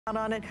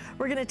On it.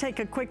 We're going to take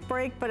a quick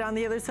break, but on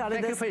the other side of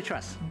this, thank you for your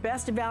trust.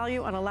 Best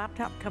value on a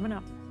laptop coming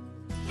up.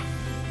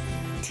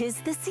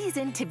 'Tis the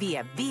season to be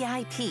a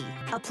VIP.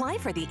 Apply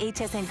for the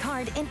HSN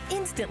card and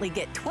instantly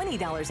get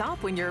 $20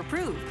 off when you're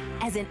approved.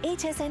 As an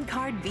HSN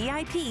card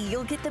VIP,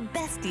 you'll get the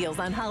best deals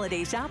on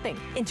holiday shopping.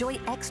 Enjoy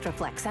extra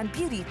flex on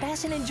beauty,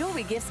 fashion, and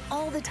jewelry gifts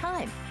all the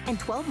time. And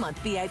 12-month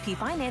VIP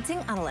financing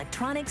on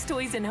electronics,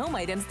 toys, and home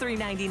items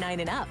 $3.99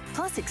 and up.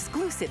 Plus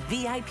exclusive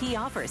VIP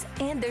offers.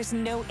 And there's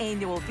no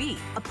annual fee.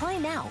 Apply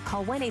now.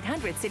 Call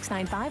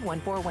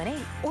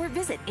 1-800-695-1418 or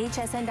visit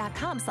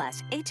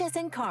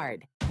hsn.com/HSN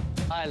card.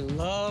 I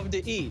love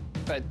to eat,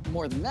 but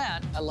more than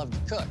that, I love to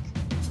cook.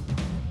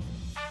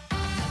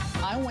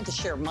 I want to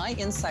share my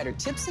insider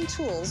tips and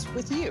tools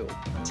with you.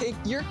 Take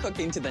your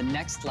cooking to the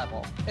next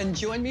level and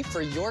join me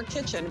for Your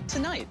Kitchen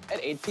tonight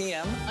at 8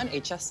 p.m. on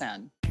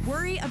HSN.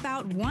 Worry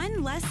about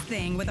one less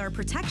thing with our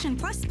Protection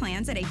Plus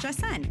plans at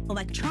HSN.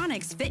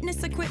 Electronics,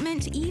 fitness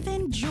equipment,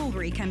 even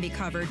jewelry can be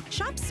covered.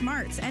 Shop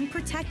smarts and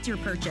protect your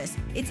purchase.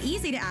 It's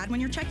easy to add when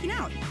you're checking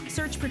out.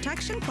 Search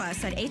Protection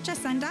Plus at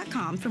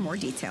hsn.com for more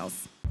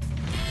details.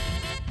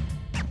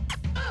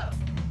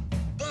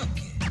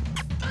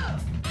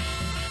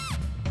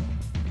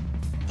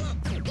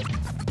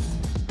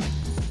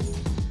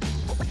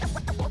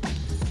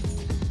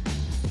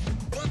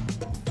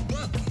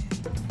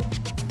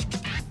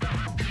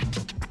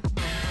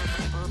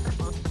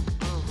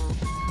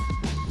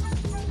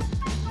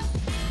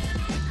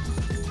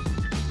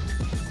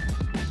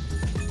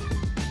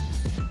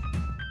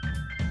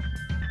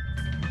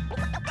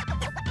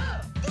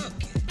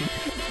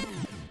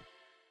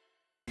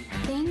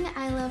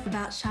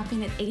 About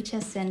shopping at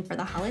HSN for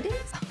the holidays?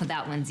 Oh,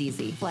 that one's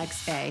easy.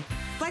 FlexPay.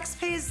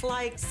 FlexPay is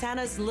like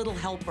Santa's little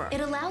helper.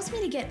 It allows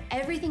me to get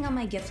everything on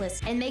my gift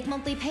list and make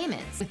monthly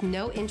payments with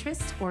no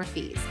interest or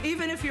fees.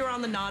 Even if you're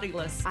on the naughty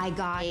list. I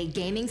got a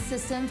gaming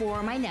system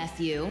for my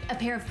nephew, a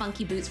pair of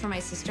funky boots for my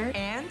sister,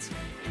 and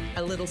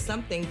a little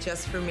something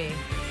just for me.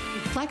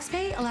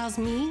 FlexPay allows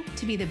me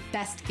to be the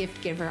best gift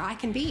giver I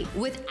can be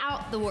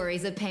without the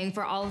worries of paying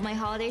for all of my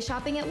holiday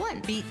shopping at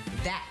once. Beat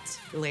that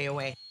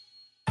layaway.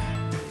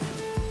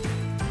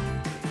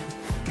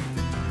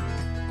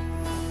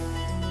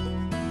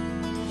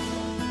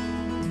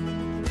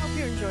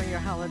 Enjoying your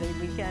holiday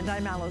weekend.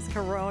 I'm Alice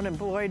Carone, and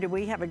boy, do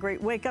we have a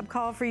great wake-up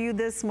call for you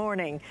this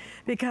morning,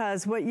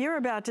 because what you're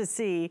about to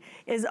see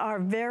is our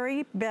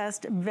very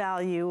best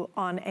value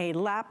on a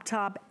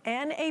laptop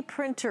and a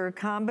printer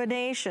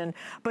combination.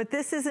 But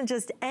this isn't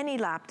just any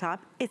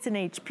laptop, it's an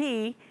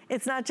HP.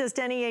 It's not just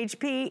any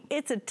HP,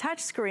 it's a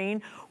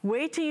touchscreen.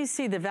 Wait till you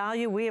see the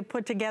value we have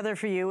put together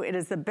for you. It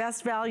is the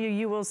best value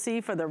you will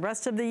see for the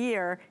rest of the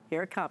year.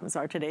 Here comes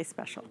our today's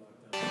special.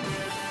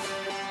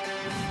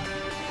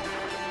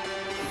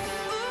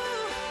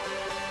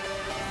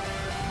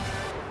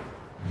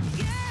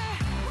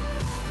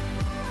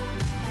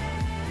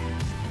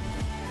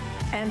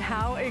 And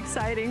how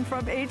exciting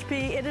from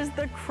HP, it is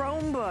the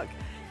Chromebook.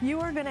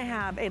 You are gonna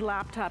have a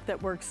laptop that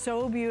works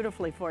so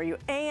beautifully for you.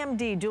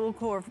 AMD dual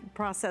core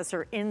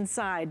processor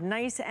inside,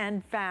 nice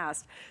and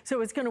fast.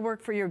 So it's gonna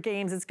work for your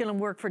games, it's gonna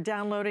work for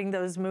downloading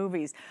those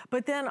movies.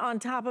 But then on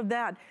top of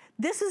that,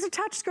 this is a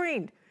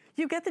touchscreen.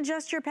 You get the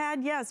gesture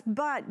pad, yes,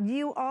 but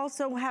you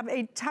also have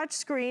a touch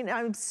screen.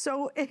 I'm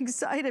so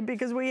excited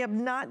because we have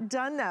not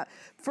done that.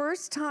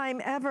 First time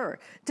ever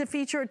to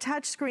feature a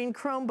touchscreen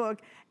Chromebook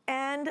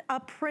and a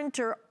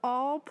printer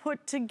all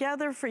put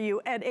together for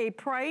you at a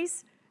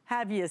price.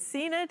 Have you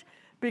seen it?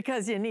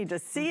 Because you need to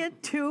see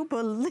it to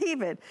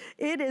believe it.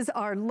 It is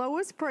our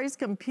lowest price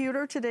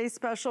computer today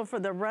special for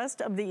the rest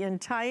of the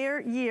entire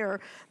year.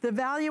 The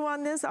value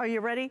on this, are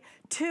you ready?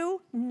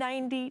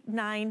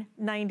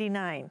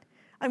 $299.99.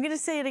 I'm gonna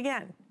say it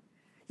again.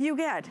 You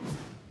get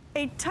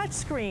a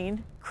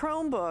touchscreen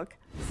Chromebook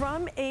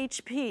from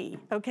HP,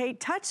 okay?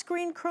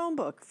 Touchscreen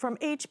Chromebook from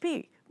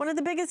HP. One of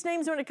the biggest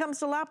names when it comes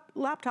to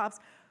laptops,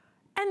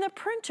 and the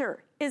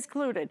printer is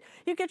included.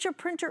 You get your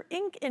printer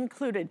ink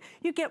included.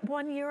 You get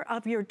 1 year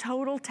of your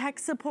total tech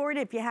support.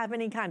 If you have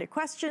any kind of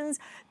questions,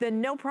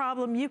 then no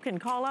problem. You can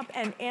call up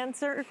and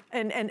answer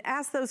and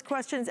ask those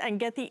questions and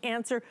get the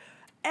answer.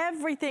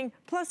 Everything,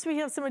 plus we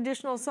have some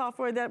additional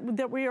software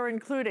that we are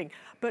including.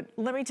 But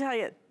let me tell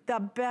you, the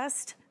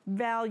best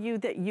value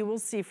that you will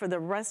see for the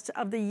rest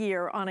of the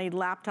year on a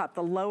laptop,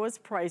 the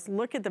lowest price.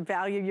 Look at the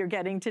value you're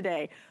getting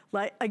today.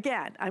 Like,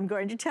 again, I'm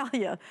going to tell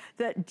you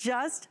that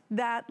just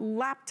that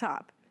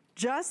laptop,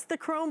 just the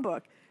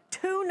Chromebook,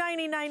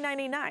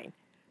 $299.99.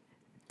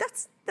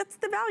 That's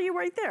the value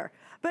right there.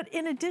 But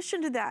in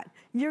addition to that,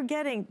 you're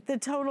getting the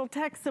total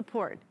tech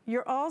support.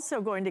 You're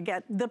also going to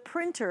get the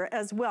printer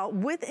as well,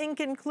 with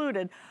ink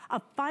included, a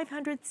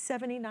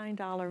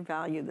 $579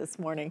 value this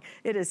morning.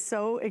 It is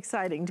so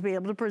exciting to be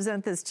able to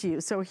present this to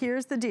you. So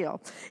here's the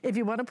deal. If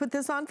you want to put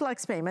this on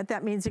flex payment,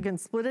 that means you can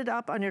split it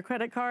up on your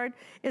credit card.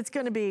 It's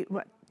going to be,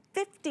 what,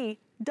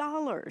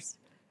 $50.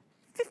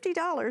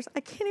 $50. I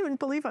can't even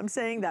believe I'm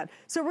saying that.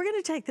 So we're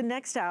gonna take the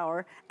next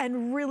hour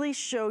and really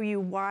show you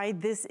why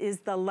this is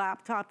the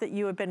laptop that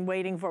you have been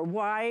waiting for,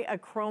 why a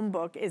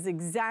Chromebook is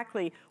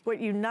exactly what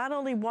you not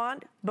only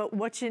want, but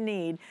what you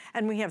need.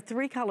 And we have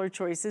 3 color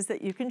choices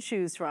that you can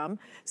choose from.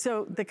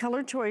 So the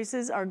color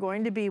choices are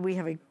going to be, we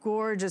have a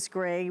gorgeous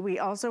gray, we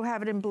also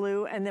have it in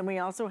blue, and then we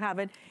also have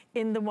it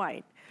in the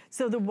white.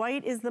 So the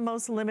white is the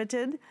most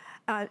limited.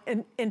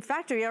 In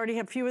fact, we already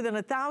have fewer than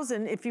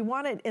 1,000 if you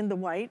want it in the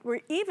white.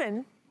 We're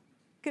even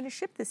gonna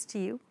ship this to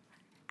you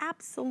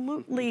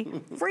absolutely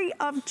free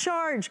of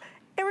charge.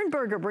 Aaron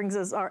Berger brings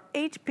us our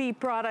HP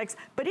products,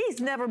 but he's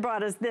never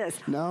brought us this.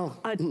 No.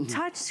 A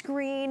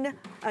touchscreen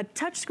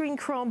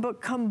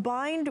Chromebook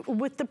combined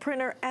with the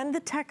printer and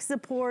the tech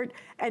support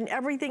and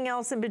everything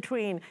else in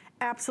between.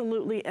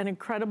 Absolutely an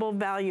incredible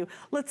value.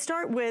 Let's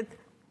start with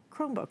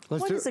Chromebook.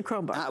 What is a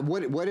Chromebook?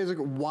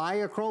 Why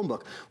a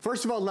Chromebook?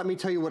 First of all, let me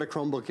tell you what a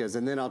Chromebook is,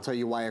 and then I'll tell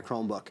you why a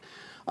Chromebook.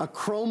 A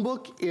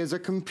Chromebook is a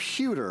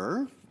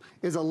computer,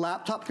 is a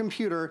laptop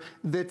computer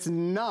that's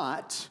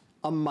not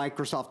a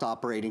Microsoft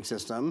operating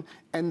system,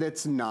 and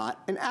that's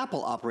not an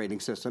Apple operating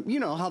system. You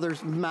know how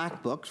there's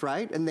MacBooks,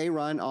 right? And they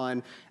run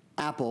on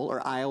Apple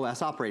or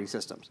iOS operating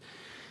systems.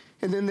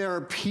 And then there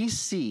are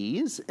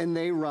PCs, and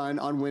they run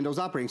on Windows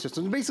operating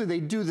systems. Basically, they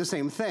do the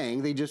same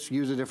thing, they just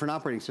use a different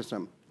operating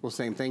system. Well,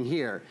 same thing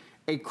here.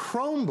 A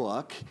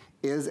Chromebook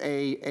is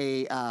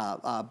a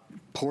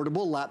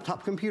portable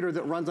laptop computer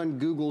that runs on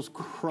Google's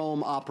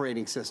Chrome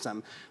operating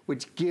system,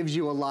 which gives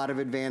you a lot of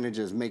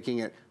advantages, making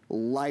it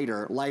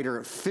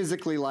lighter,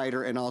 physically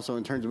lighter, and also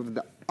in terms of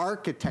the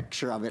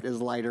architecture of it is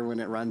lighter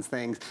when it runs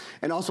things,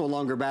 and also a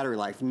longer battery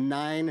life,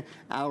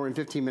 9-hour and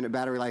 15-minute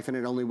battery life, and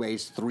it only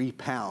weighs 3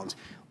 pounds.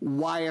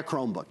 Why a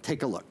Chromebook?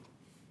 Take a look.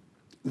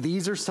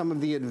 These are some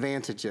of the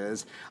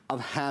advantages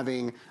of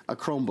having a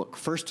Chromebook.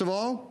 First of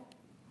all,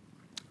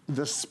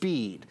 the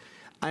speed.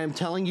 I am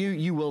telling you,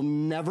 you will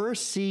never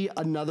see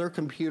another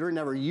computer,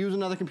 never use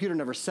another computer,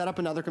 never set up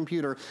another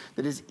computer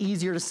that is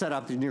easier to set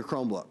up than your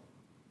Chromebook.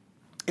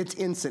 It's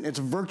instant, it's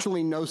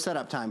virtually no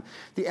setup time.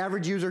 The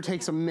average user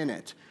takes a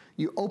minute.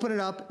 You open it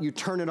up, you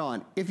turn it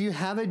on. If you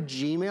have a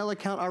Gmail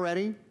account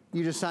already,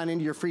 you just sign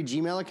into your free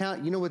Gmail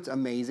account. You know what's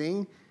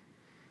amazing?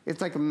 It's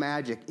like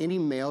magic. Any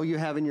mail you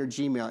have in your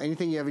Gmail,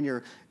 anything you have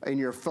in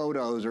your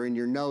photos or in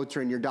your notes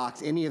or in your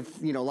docs, any of,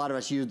 a lot of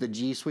us use the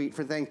G Suite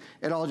for things,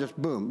 it all just,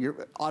 boom,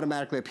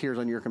 automatically appears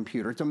on your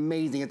computer. It's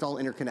amazing, it's all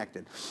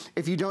interconnected.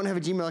 If you don't have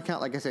a Gmail account,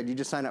 like I said, you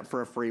just sign up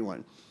for a free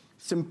one.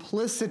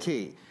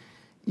 Simplicity.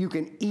 You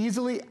can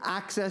easily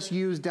access,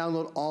 use,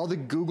 download all the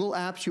Google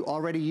apps you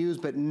already use,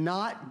 but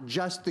not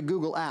just the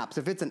Google apps.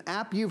 If it's an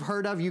app you've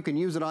heard of, you can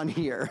use it on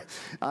here.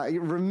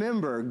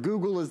 Remember,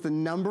 Google is the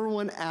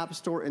 #1 app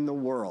store in the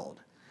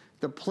world.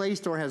 The Play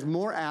Store has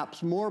more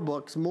apps, more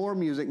books, more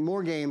music,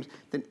 more games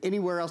than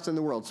anywhere else in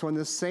the world. So in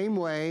the same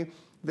way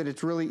that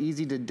it's really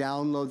easy to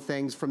download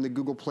things from the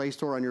Google Play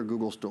Store on your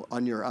Google Store,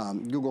 on your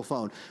Google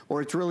phone,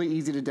 or it's really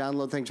easy to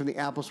download things from the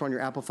Apple Store on your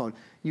Apple phone.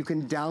 You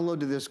can download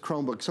to this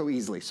Chromebook so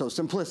easily. So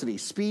simplicity,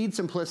 speed,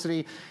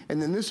 simplicity,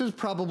 and then this is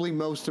probably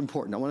most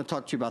important. I want to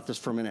talk to you about this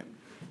for a minute,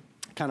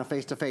 kind of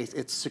face to face.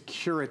 It's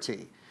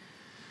security.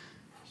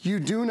 You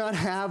do not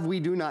have,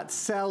 we do not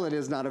sell, it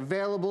is not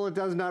available, it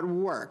does not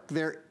work.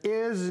 There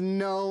is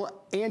no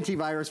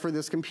antivirus for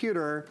this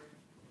computer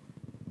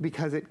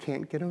because it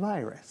can't get a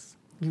virus.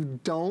 You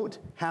don't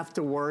have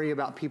to worry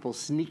about people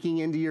sneaking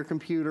into your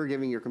computer,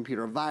 giving your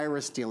computer a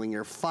virus, stealing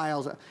your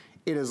files.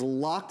 It is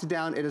locked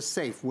down, it is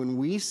safe. When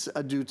we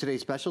do today's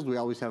specials, we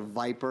always have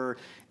Viper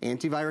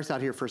antivirus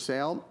out here for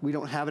sale. We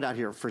don't have it out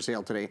here for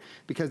sale today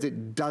because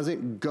it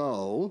doesn't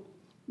go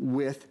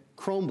with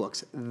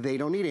Chromebooks. They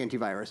don't need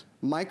antivirus.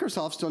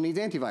 Microsoft still needs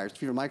antivirus.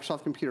 If you have a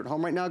Microsoft computer at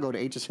home right now, go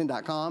to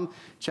hsn.com,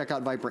 check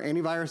out Viper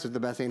Antivirus. It's the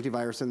best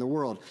antivirus in the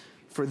world.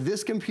 For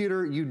this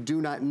computer, you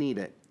do not need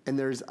it. And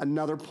there's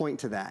another point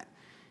to that.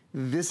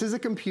 This is a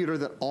computer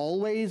that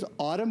always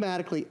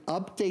automatically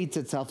updates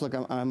itself. Look,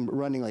 I'm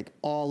running like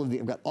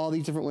I've got all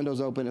these different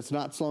windows open. It's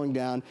not slowing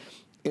down.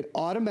 It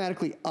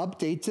automatically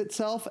updates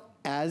itself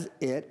as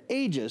it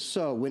ages.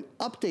 So when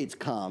updates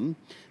come,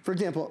 for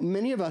example,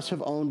 many of us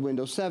have owned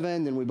Windows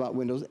 7, then we bought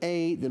Windows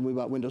 8, then we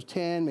bought Windows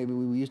 10, maybe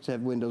we used to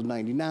have Windows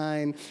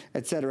 99,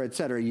 et cetera, et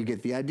cetera. You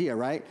get the idea,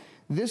 right?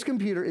 This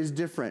computer is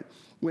different.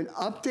 When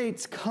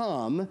updates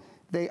come,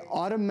 they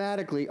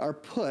automatically are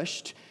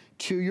pushed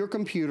to your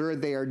computer,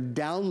 they are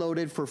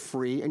downloaded for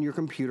free, and your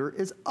computer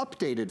is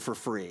updated for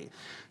free.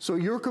 So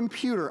your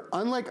computer,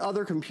 unlike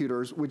other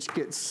computers, which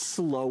get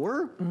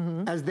slower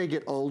as they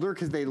get older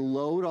because they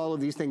load all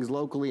of these things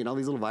locally and all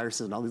these little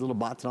viruses and all these little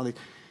bots and all these,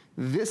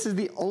 this is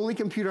the only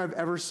computer I've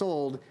ever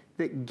sold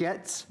that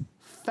gets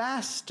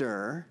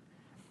faster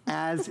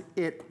as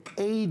it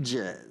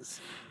ages.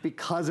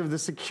 because of the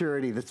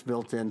security that's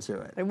built into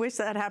it. I wish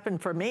that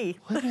happened for me.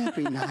 Wouldn't that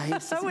be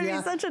nice? That would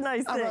be such a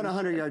nice thing. I run a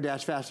 100-yard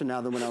dash faster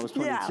now than when I was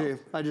 22. Yeah.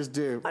 I just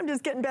do. I'm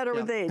just getting better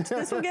with age.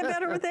 This will get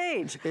better with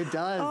age. It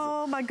does.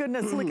 Oh my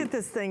goodness, look at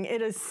this thing.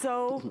 It is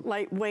so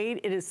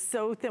lightweight. It is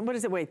so thin. What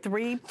does it weigh,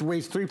 3? It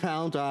weighs 3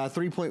 pounds,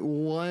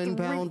 3.1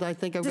 pounds, I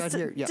think I've got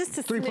here. Yeah, just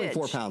a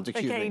 3.4 pounds,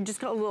 excuse me. Okay, just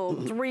got a little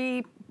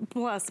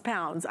 3+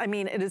 pounds. I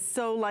mean, it is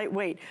so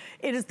lightweight.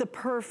 It is the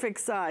perfect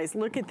size.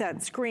 Look at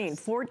that screen,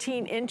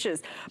 14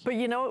 inches. But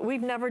you know what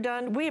we've never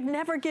done? We have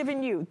never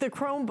given you the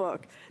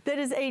Chromebook that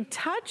is a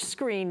touch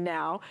screen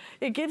now.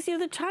 It gives you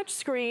the touch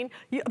screen.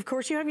 Of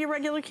course, you have your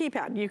regular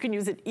keypad. You can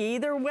use it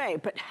either way,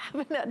 but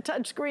having that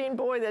touch screen,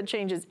 boy, that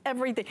changes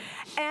everything.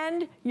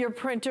 And your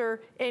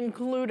printer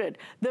included.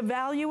 The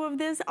value of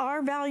this,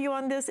 our value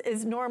on this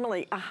is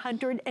normally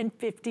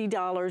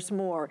 $150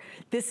 more.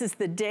 This is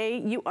the day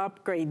you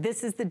upgrade.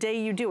 This is the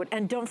day you do it.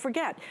 And don't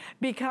forget,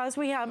 because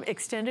we have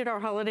extended our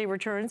holiday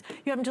returns,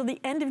 you have until the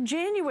end of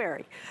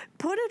January.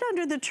 Put it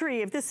under the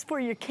tree. If this is for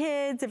your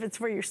kids, if it's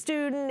for your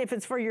student, if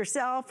it's for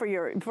yourself, for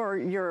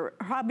your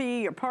hubby,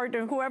 your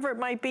partner, whoever it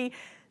might be,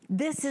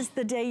 this is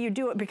the day you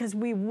do it, because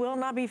we will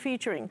not be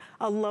featuring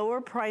a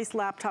lower price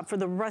laptop for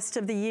the rest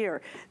of the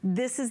year.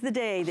 This is the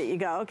day that you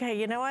go, okay,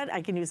 you know what?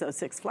 I can use those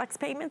 6 flex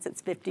payments.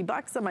 It's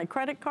 $50 on my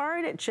credit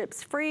card. It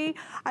ships free.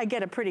 I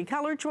get a pretty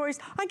color choice.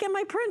 I get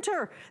my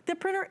printer. The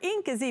printer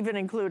ink is even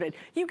included.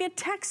 You get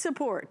tech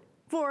support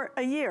for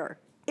a year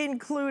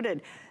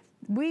included.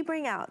 We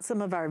bring out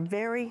some of our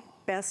very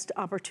best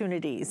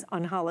opportunities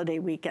on holiday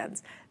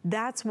weekends.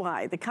 That's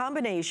why the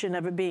combination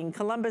of it being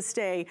Columbus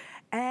Day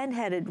and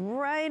headed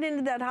right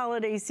into that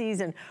holiday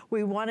season,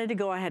 we wanted to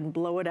go ahead and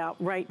blow it out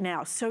right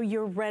now. So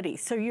you're ready,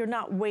 so you're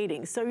not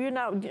waiting, so you're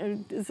not,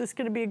 is this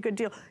gonna be a good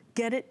deal?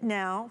 Get it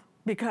now,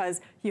 because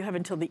you have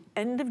until the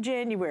end of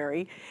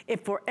January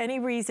if for any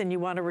reason you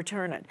want to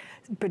return it.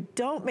 But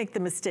don't make the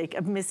mistake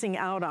of missing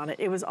out on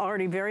it. It was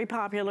already very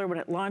popular when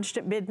it launched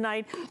at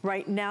midnight.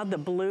 Right now, the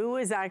blue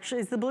is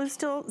the blue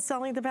still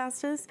selling the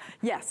fastest?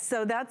 Yes,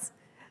 so that's,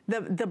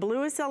 the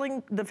blue is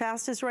selling the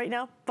fastest right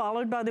now,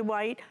 followed by the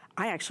white.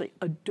 I actually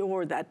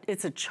adore that.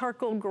 It's a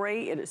charcoal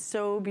gray. It is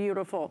so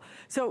beautiful.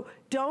 So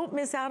don't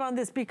miss out on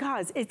this,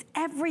 because it's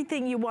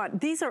everything you want.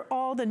 These are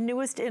all the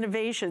newest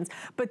innovations.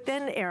 But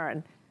then,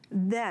 Aaron,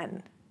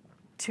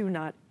 to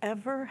not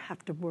ever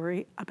have to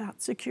worry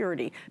about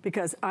security,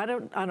 because I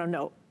don't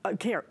know, I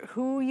care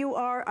who you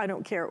are, I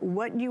don't care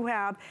what you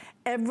have,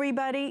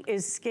 everybody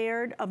is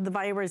scared of the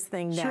virus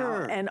thing now.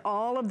 Sure. And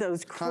all of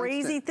those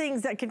crazy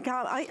things that can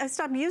come. I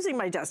stopped using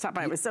my desktop,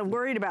 I was so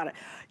worried about it.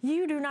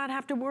 You do not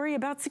have to worry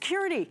about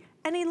security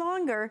any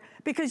longer,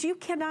 because you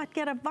cannot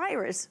get a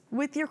virus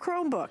with your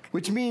Chromebook.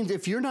 Which means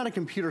if you're not a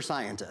computer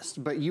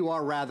scientist, but you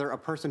are rather a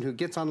person who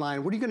gets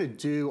online, what are you gonna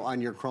do on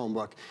your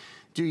Chromebook?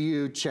 Do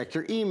you check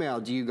your email?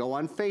 Do you go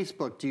on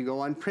Facebook? Do you go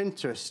on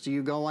Pinterest? Do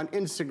you go on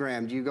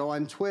Instagram? Do you go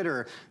on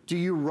Twitter? Do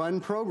you run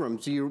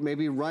programs? Do you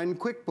maybe run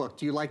QuickBook?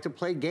 Do you like to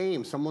play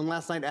games? Someone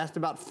last night asked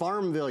about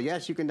Farmville.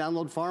 Yes, you can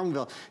download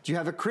Farmville. Do you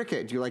have a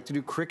Cricut? Do you like to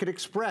do Cricut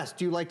Express?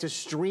 Do you like to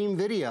stream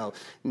video?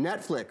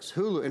 Netflix,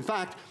 Hulu. In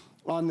fact,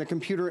 on the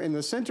computer in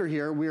the center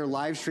here, we are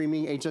live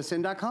streaming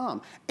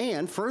hsn.com.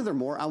 And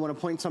furthermore, I want to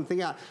point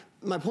something out.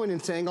 My point in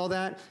saying all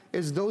that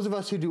is those of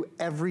us who do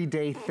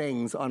everyday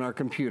things on our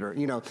computer,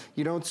 you know,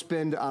 you don't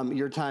spend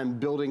your time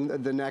building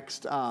the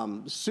next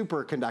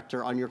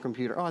superconductor on your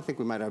computer. Oh, I think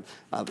we might have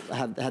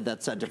had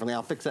that set differently.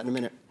 I'll fix that in a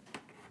minute.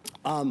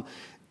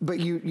 But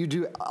you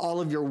do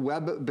all of your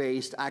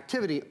web-based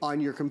activity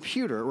on your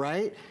computer,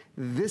 right?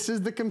 This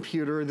is the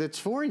computer that's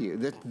for you.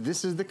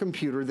 This is the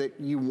computer that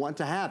you want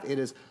to have. It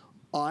is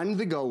on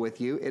the go with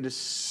you. It is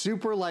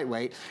super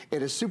lightweight.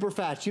 It is super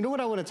fast. You know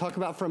what I want to talk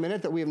about for a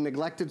minute that we have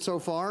neglected so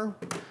far?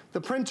 The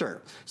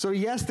printer. So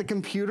yes, the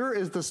computer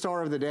is the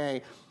star of the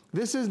day.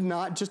 This is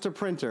not just a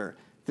printer.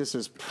 This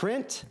is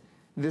print.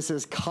 This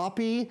is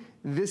copy,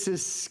 this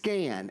is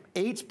scan.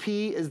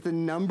 HP is the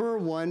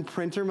 #1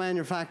 printer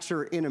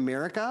manufacturer in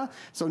America.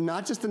 So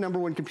not just the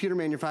 #1 computer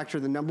manufacturer,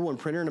 the #1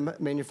 printer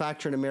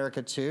manufacturer in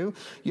America too.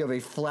 You have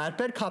a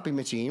flatbed copy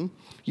machine.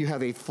 You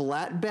have a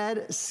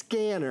flatbed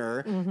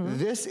scanner.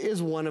 This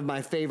is one of my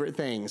favorite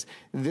things.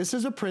 This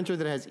is a printer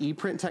that has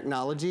ePrint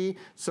technology,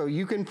 so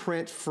you can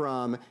print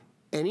from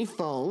any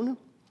phone,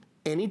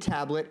 any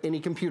tablet, any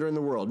computer in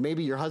the world.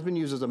 Maybe your husband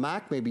uses a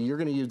Mac, maybe you're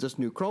gonna use this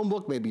new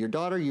Chromebook, maybe your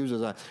daughter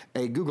uses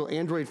a Google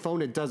Android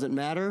phone, it doesn't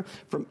matter.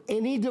 From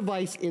any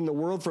device in the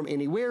world, from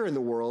anywhere in the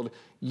world,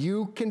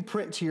 you can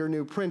print to your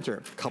new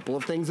printer. Couple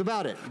of things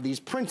about it, these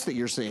prints that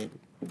you're seeing.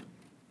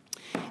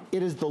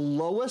 It is the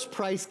lowest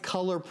price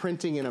color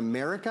printing in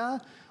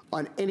America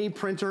on any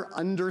printer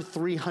under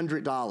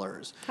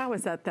 $300. How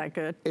is that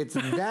good? It's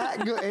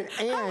that good,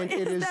 and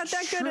it is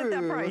that good at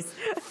that price?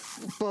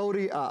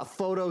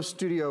 Photo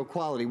studio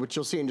quality, which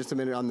you'll see in just a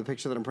minute on the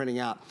picture that I'm printing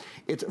out.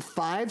 It's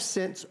 5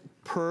 cents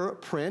per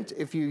print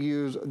if you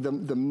use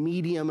the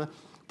medium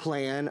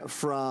plan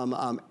from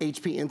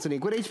HP Instant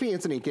Ink. What HP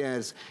Instant Ink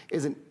is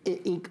an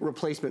ink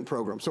replacement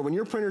program. So when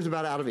your printer's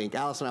about out of ink,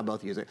 Alice and I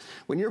both use it.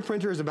 When your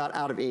printer is about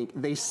out of ink,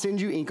 they send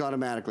you ink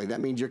automatically.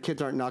 That means your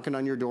kids aren't knocking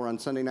on your door on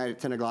Sunday night at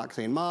 10 o'clock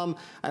saying, Mom,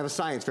 I have a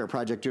science fair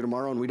project due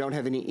tomorrow and we don't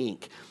have any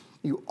ink.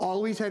 You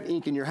always have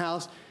ink in your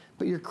house,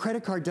 but your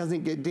credit card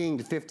doesn't get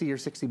dinged 50 or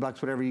 60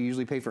 bucks, whatever you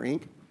usually pay for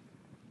ink.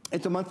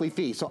 It's a monthly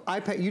fee. So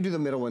I pay, you do the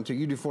middle one too.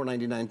 You do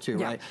 $4.99 too,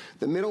 right?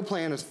 The middle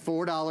plan is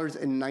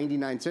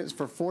 $4.99.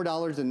 For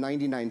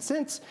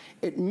 $4.99,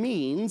 it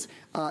means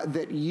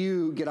that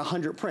you get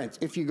 100 prints.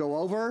 If you go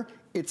over,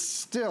 it's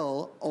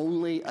still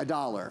only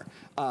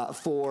 $1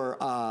 for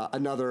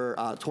another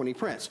 20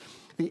 prints.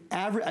 The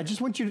average, I just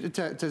want you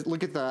to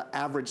look at the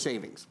average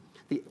savings.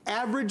 The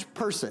average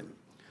person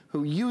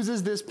who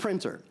uses this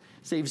printer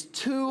saves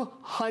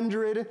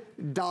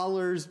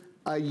 $200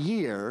 a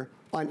year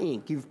on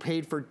ink. You've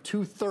paid for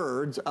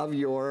 2/3 of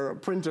your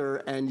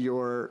printer and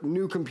your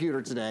new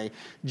computer today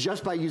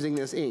just by using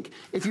this ink.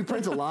 If you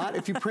print a lot,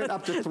 if you print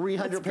up to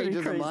 300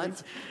 pages a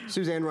month,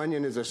 Suzanne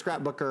Runyon is a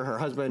scrapbooker. Her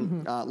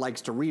husband likes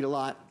to read a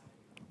lot.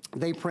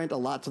 They print a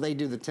lot, so they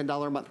do the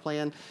 $10 a month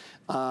plan.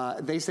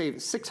 They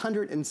save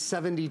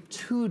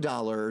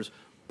 $672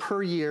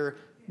 per year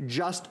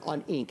just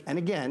on ink. And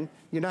again,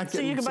 you're not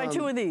getting So you can buy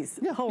 2 of these,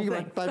 yeah, whole you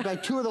thing. can buy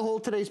 2 of the whole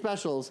Today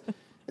Specials.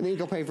 And the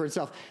ink will pay for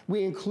itself.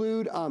 We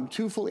include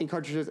 2 full ink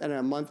cartridges and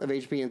a month of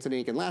HP Instant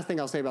Ink. And last thing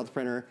I'll say about the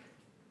printer,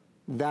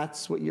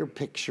 that's what your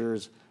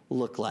pictures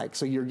look like.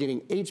 So you're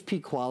getting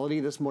HP quality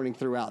this morning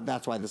throughout.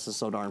 That's why this is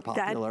so darn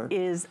popular. That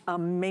is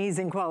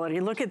amazing quality.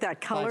 Look at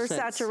that color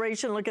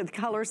saturation, look at the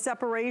color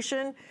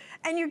separation,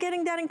 and you're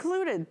getting that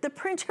included. The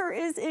printer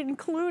is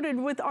included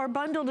with our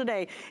bundle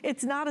today.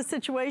 It's not a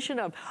situation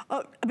of,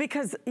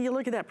 because you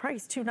look at that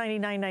price,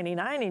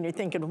 $299.99, and you're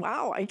thinking,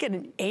 wow, I get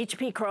an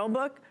HP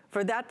Chromebook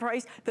for that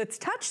price that's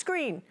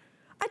touchscreen,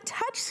 a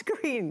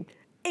touchscreen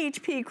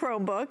HP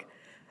Chromebook.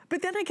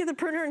 But then I get the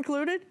printer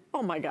included?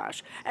 Oh my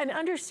gosh. And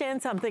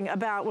understand something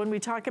about when we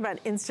talk about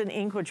instant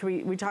ink, which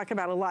we talk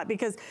about a lot,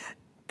 because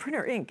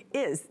printer ink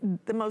is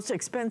the most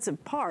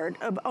expensive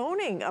part of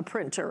owning a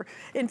printer.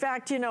 In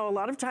fact, you know, a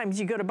lot of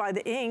times you go to buy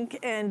the ink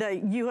and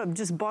you have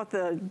just bought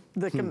the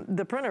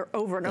printer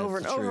over and over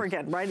and over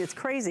again, right? It's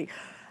crazy.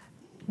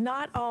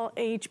 Not all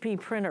HP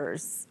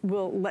printers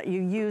will let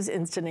you use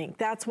instant ink.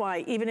 That's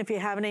why even if you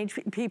have an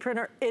HP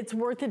printer, it's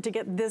worth it to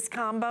get this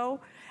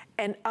combo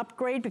and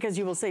upgrade, because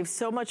you will save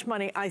so much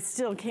money. I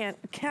still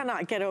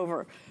cannot get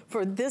over,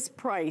 for this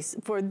price,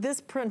 for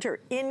this printer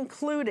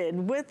included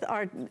with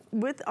our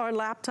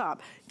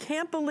laptop.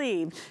 Can't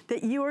believe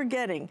that you are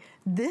getting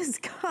this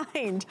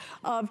kind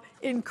of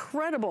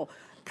incredible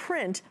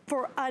print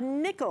for a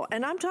nickel.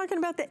 And I'm talking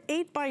about the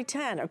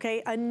 8x10,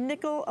 okay? A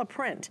nickel a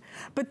print.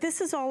 But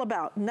this is all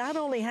about not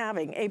only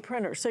having a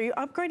printer, so you're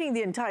upgrading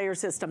the entire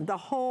system, the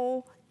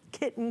whole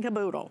kit and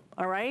caboodle,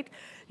 all right?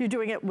 You're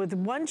doing it with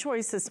one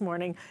choice this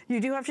morning. You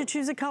do have to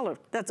choose a color.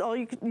 That's all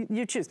you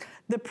choose.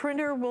 The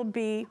printer will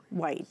be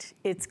white.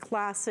 It's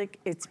classic,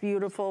 it's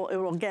beautiful. It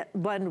will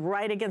blend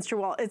right against your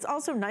wall. It's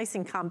also nice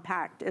and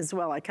compact as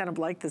well. I kind of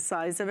like the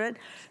size of it.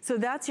 So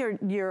that's your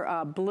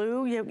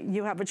blue.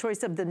 You have a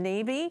choice of the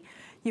navy.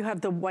 You have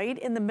the white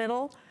in the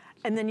middle.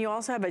 And then you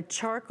also have a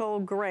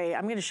charcoal gray.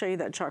 I'm gonna show you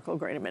that charcoal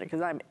gray in a minute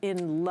because I'm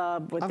in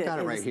love with it. I've got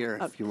it right here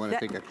if you want to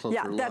take a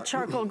closer look. Yeah, that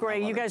charcoal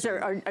gray. You guys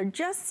are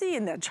just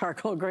seeing that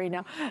charcoal gray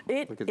now.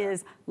 It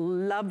is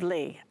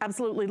lovely,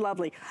 absolutely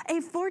lovely.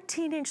 A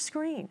 14-inch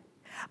screen.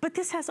 But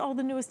this has all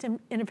the newest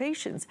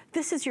innovations.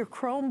 This is your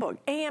Chromebook,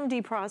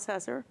 AMD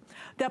processor.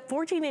 That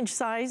 14-inch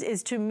size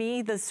is, to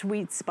me, the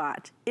sweet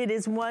spot. It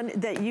is one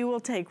that you will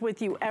take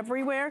with you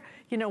everywhere.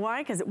 You know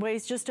why? Because it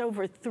weighs just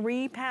over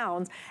 3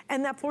 pounds.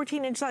 And that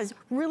 14-inch size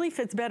really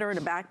fits better in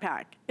a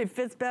backpack. It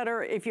fits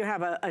better if you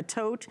have a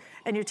tote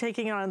and you're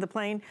taking it on the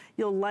plane.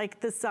 You'll like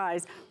the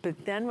size.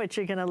 But then what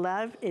you're gonna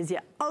love is you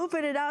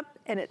open it up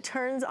and it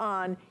turns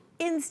on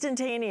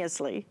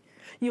instantaneously.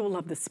 You will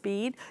love the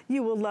speed.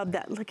 You will love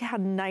that. Look how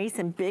nice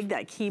and big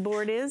that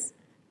keyboard is.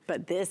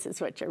 But this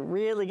is what you're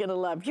really gonna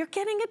love. You're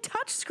getting a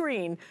touch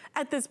screen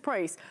at this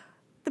price.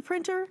 The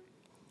printer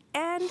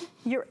and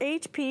your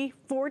HP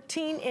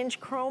 14-inch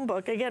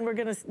Chromebook. Again, we're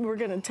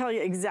gonna tell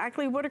you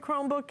exactly what a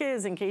Chromebook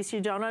is in case you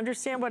don't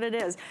understand what it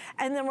is.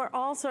 And then we're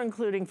also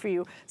including for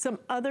you some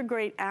other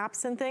great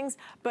apps and things,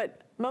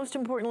 but most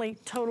importantly,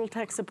 total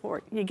tech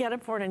support. You get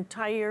it for an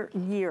entire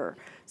year.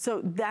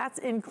 So that's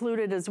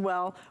included as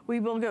well. We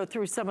will go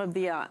through some of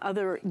the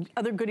other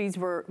goodies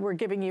we're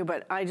giving you,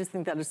 but I just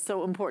think that is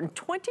so important.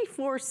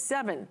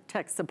 24/7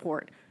 tech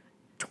support,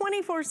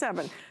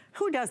 24/7.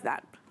 Who does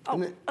that?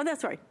 Oh,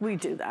 that's right, we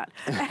do that.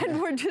 And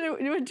we're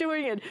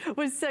doing it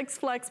with 6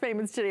 flex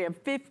payments today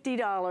of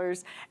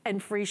 $50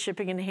 and free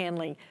shipping and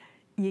handling.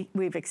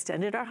 We've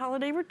extended our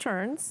holiday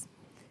returns.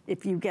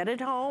 If you get it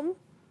home,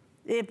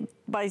 if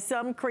by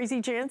some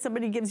crazy chance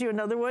somebody gives you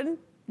another one,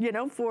 you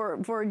know,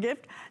 for a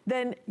gift,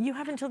 then you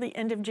have until the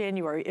end of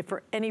January if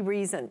for any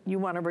reason you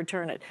want to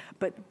return it.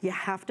 But you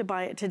have to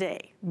buy it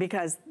today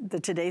because the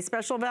Today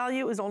Special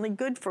value is only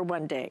good for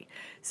one day.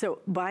 So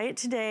buy it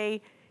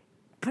today.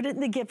 put it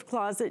in the gift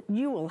closet.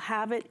 You will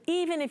have it,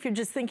 even if you're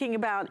just thinking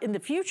about in the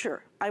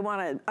future, I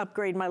wanna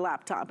upgrade my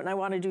laptop and I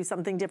wanna do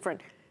something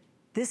different.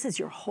 This is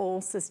your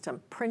whole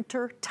system.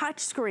 Printer,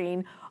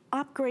 touchscreen,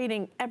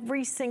 upgrading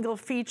every single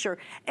feature,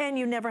 and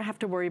you never have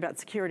to worry about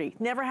security.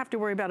 Never have to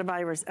worry about a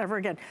virus ever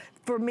again.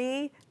 For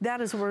me,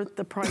 that is worth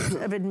the price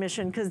of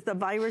admission, because the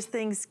virus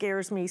thing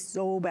scares me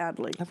so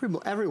badly.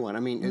 Everyone, I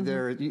mean,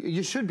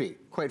 you should be,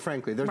 quite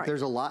frankly.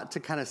 There's a lot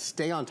to kind of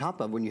stay on top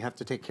of when you have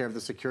to take care of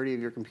the security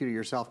of your computer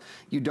yourself.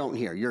 You don't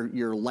here.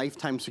 Your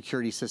lifetime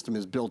security system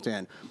is built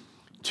in.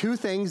 Two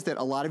things that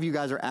a lot of you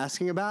guys are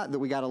asking about that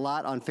we got a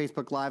lot on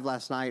Facebook Live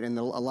last night, and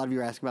a lot of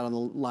you are asking about on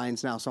the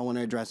lines now, so I want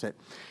to address it.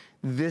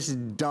 This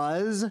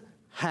does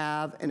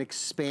have an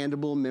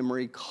expandable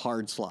memory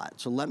card slot.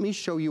 So let me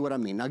show you what I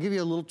mean. I'll give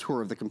you a little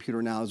tour of the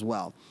computer now as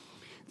well.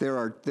 There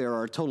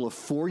are a total of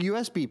 4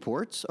 USB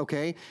ports,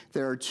 okay?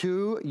 There are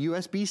 2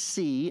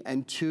 USB-C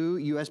and 2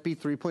 USB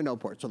 3.0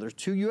 ports. So there's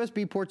 2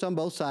 USB ports on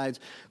both sides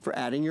for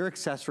adding your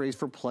accessories,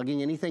 for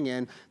plugging anything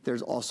in.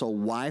 There's also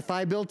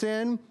Wi-Fi built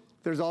in.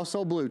 There's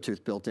also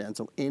Bluetooth built in.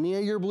 So any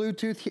of your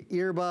Bluetooth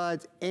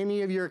earbuds,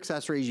 any of your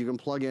accessories you can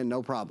plug in,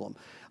 no problem.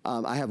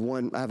 I have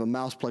a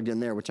mouse plugged in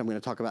there, which I'm gonna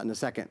talk about in a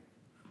second.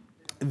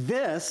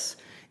 This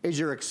is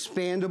your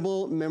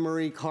expandable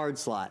memory card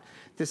slot.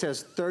 This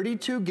has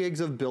 32 gigs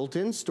of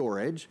built-in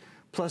storage,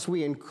 plus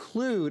we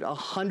include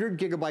 100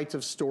 gigabytes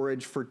of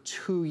storage for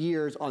 2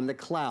 years on the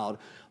cloud.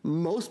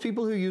 Most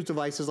people who use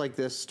devices like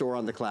this store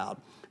on the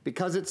cloud,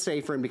 because it's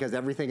safer and because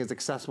everything is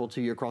accessible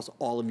to you across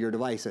all of your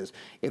devices.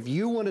 If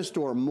you want to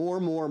store more,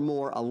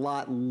 a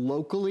lot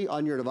locally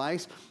on your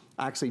device,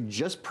 I actually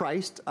just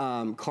priced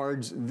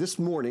cards this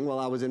morning while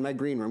I was in my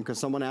green room, because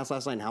someone asked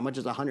last night, how much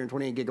is a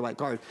 128 gigabyte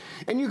card?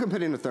 And you can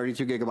put in a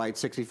 32 gigabyte,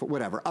 64,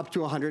 whatever, up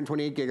to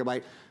 128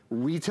 gigabyte.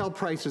 Retail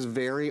prices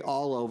vary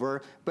all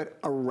over, but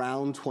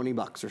around 20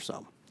 bucks or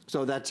so.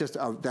 So that's just,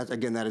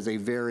 again, that is a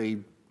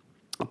very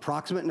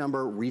approximate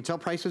number. Retail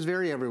prices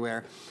vary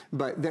everywhere,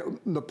 but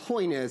the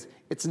point is,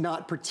 it's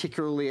not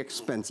particularly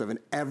expensive, and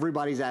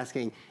everybody's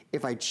asking,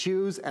 if I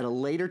choose at a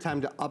later time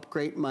to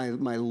upgrade my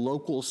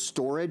local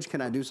storage, can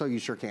I do so? You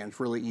sure can. It's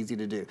really easy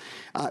to do.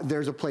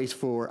 There's a place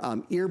for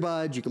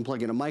earbuds. You can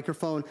plug in a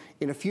microphone.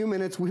 In a few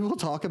minutes, we will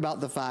talk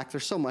about the fact,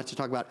 there's so much to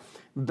talk about.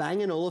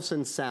 Bang &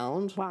 Olufsen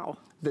Sound. Wow.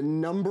 The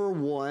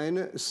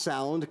 #1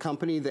 sound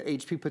company that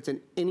HP puts in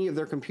any of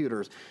their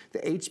computers. The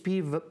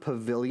HP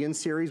Pavilion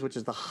series, which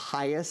is the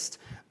highest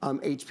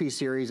HP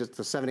series. It's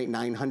the $700,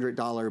 $800,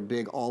 $900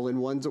 big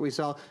all-in-ones that we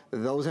sell.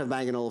 Those have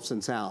Bang &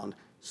 Olufsen Sound.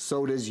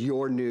 So does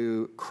your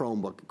new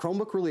Chromebook.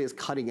 Chromebook really is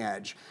cutting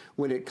edge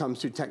when it comes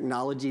to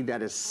technology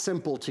that is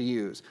simple to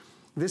use.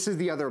 This is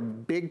the other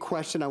big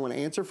question I want to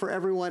answer for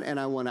everyone, and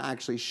I want to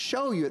actually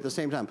show you at the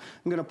same time.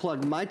 I'm going to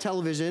plug my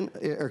television,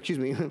 or excuse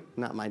me,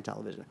 not my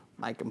television,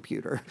 my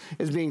computer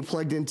is being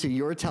plugged into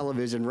your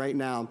television right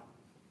now.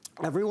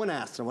 Everyone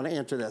asks, I want to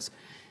answer this.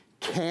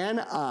 Can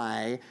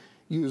I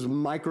use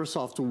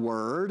Microsoft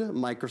Word,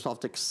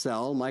 Microsoft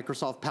Excel,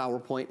 Microsoft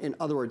PowerPoint? In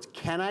other words,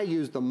 can I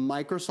use the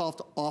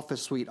Microsoft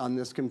Office suite on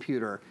this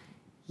computer?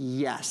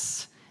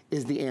 Yes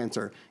is the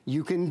answer.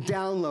 You can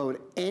download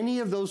any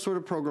of those sort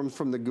of programs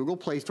from the Google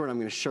Play Store, and I'm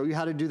going to show you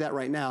how to do that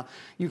right now.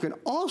 You can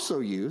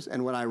also use,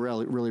 and what I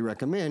really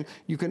recommend,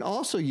 you can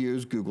also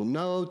use Google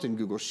Notes and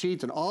Google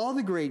Sheets and all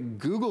the great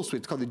Google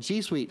suites called the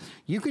G Suite.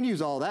 You can use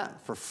all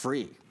that for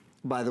free,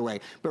 by the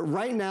way. But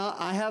right now,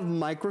 I have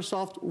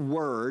Microsoft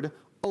Word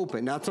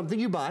open. Now, it's something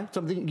you buy,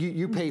 something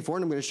you pay for,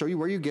 and I'm going to show you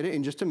where you get it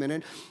in just a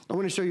minute. I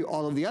want to show you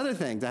all of the other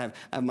things. I have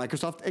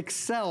Microsoft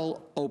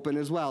Excel open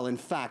as well. In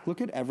fact,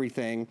 look at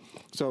everything.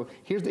 So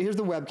here's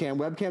the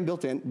webcam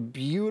built in,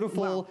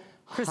 beautiful, wow.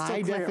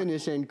 High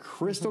definition,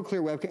 crystal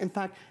clear webcam. In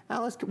fact,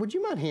 Alice, would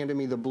you mind handing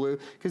me the blue?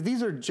 Because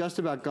these are just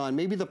about gone.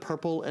 Maybe the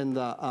purple and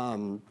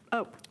the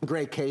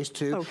gray case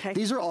too. Okay.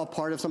 These are all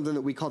part of something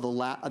that we call the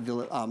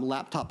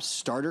laptop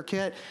starter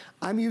kit.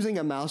 I'm using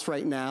a mouse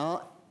right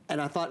now, and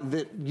I thought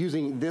that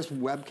using this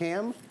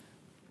webcam.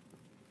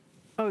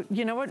 Oh,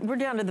 you know what? We're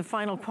down to the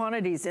final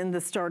quantities in the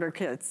starter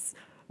kits.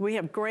 We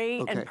have gray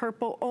and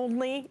purple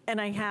only, and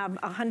I have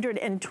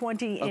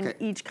 120 in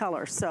each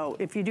color. So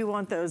if you do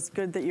want those,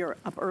 good that you're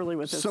up early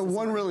with this. So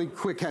one really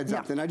quick heads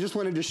up, then I just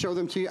wanted to show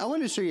them to you. I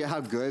wanted to show you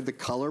how good the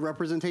color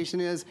representation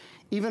is,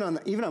 even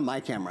on my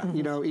camera.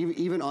 You know,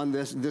 even on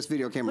this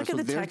video camera. Look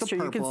at the texture.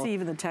 You can see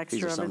even the texture.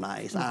 These are so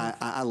nice.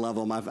 I love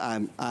them.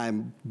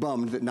 I'm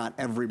bummed that not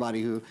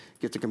everybody who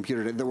gets a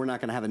computer, that we're not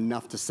going to have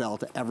enough to sell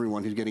to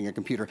everyone who's getting a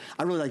computer.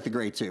 I really like the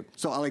gray too.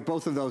 So I like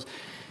both of those.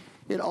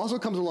 It also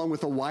comes along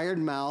with a wired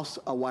mouse,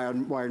 a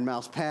wired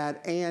mouse pad,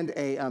 and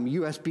a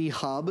USB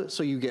hub,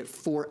 so you get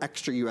 4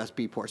 extra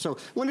USB ports. So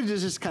wanted to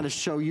just kind of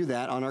show you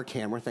that on our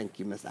camera. Thank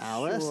you, Miss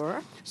Alice.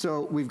 Sure.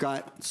 So we've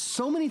got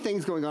so many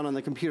things going on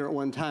the computer at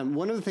one time.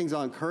 One of the things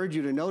I'll encourage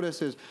you to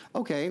notice is,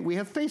 okay, we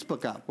have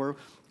Facebook up. We're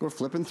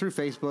flipping through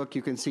Facebook.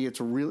 You can see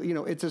it's really, you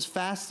know, it's as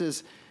fast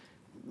as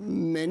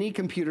many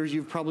computers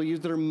you've probably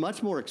used that are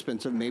much more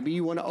expensive. Maybe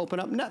you want to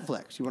open up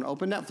Netflix. You want to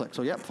open Netflix.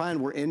 So yep,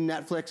 fine, we're in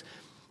Netflix.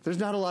 There's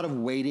not a lot of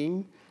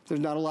waiting. There's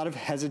not a lot of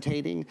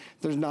hesitating.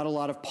 There's not a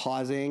lot of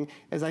pausing.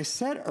 As I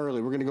said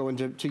earlier, we're gonna go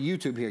into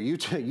YouTube here.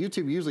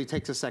 YouTube usually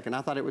takes a second.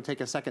 I thought it would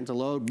take a second to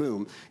load.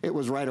 Boom, it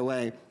was right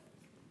away.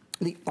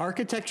 The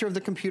architecture of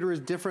the computer is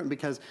different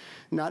because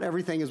not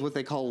everything is what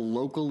they call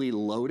locally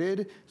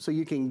loaded. So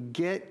you can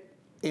get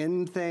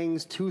in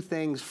things, to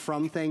things,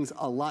 from things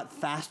a lot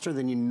faster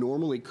than you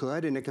normally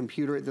could in a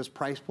computer at this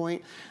price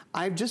point.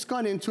 I've just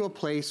gone into a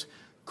place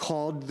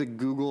called the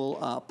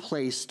Google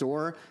Play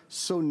Store.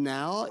 So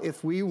now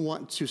if we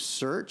want to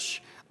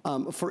search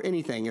for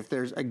anything, if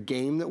there's a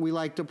game that we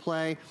like to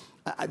play,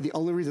 the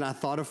only reason I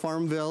thought of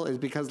Farmville is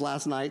because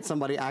last night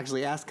somebody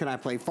actually asked, can I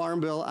play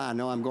Farmville? I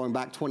know I'm going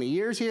back 20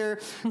 years here,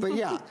 but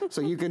yeah,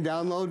 so you can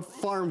download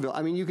Farmville.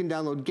 I mean, you can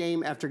download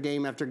game after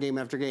game after game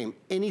after game.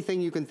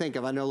 Anything you can think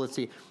of. I know, let's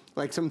see,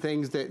 like some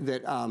things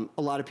that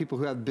a lot of people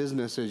who have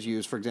businesses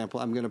use. For example,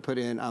 I'm gonna put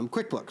in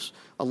QuickBooks.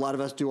 A lot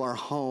of us do our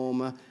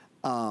home,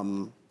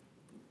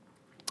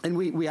 and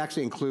we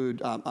actually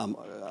include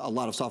a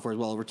lot of software as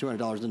well, over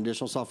 $200 in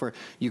additional software.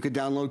 You could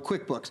download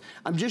QuickBooks.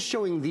 I'm just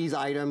showing these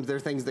items. They're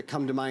things that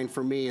come to mind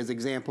for me as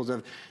examples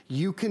of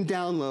you can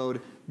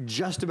download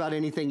just about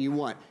anything you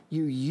want.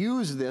 You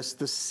use this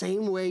the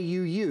same way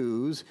you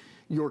use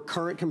your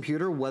current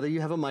computer, whether you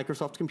have a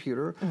Microsoft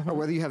computer or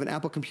whether you have an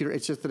Apple computer.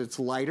 It's just that it's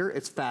lighter,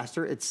 it's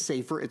faster, it's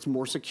safer, it's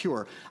more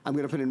secure. I'm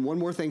gonna put in one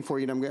more thing for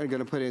you, and I'm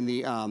gonna put in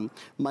the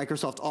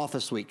Microsoft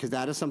Office suite, because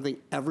that is something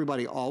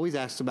everybody always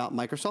asks about,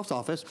 Microsoft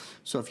Office.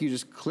 So if you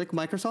just click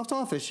Microsoft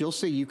Office, you'll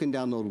see you can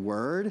download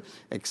Word,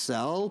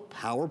 Excel,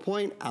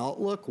 PowerPoint,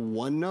 Outlook,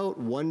 OneNote,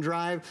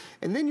 OneDrive,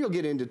 and then you'll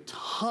get into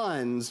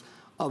tons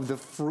of the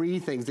free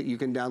things that you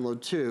can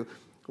download too,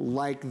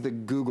 like the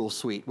Google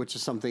Suite, which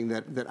is something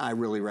that I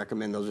really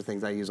recommend. Those are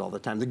things I use all the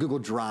time. The Google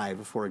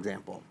Drive, for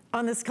example.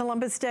 On this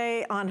Columbus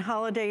Day, on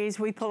holidays,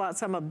 we pull out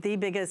some of the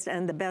biggest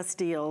and the best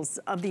deals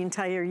of the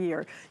entire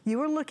year. You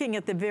are looking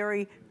at the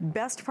very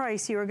best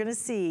price you are gonna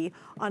see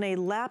on a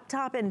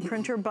laptop and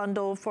printer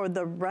bundle for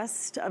the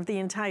rest of the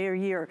entire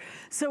year.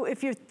 So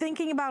if you're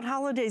thinking about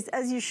holidays,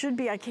 as you should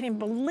be, I can't even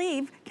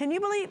believe, can you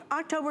believe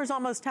October's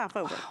almost half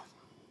over? Wow.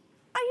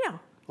 I know.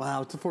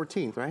 Wow, it's the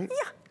 14th, right?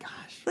 Yeah.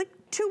 Gosh. Like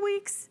 2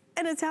 weeks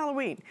and it's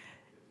Halloween.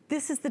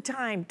 This is the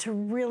time to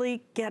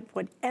really get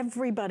what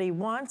everybody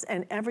wants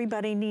and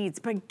everybody needs,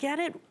 but get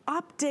it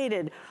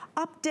updated.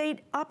 Update,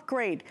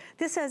 upgrade.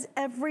 This has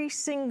every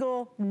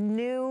single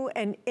new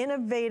and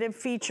innovative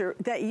feature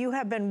that you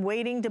have been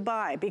waiting to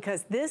buy,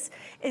 because this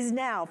is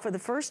now, for the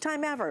first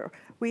time ever,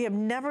 we have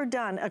never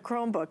done a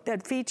Chromebook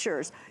that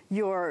features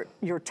your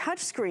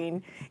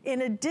touchscreen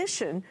in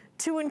addition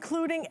to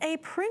including a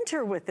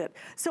printer with it.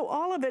 So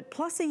all of it,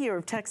 plus a year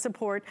of tech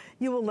support.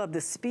 You will love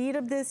the speed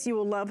of this. You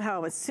will love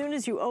how as soon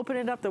as you open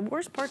it up, the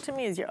worst part to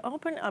me is you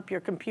open up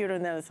your computer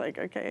and then it's like,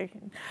 okay,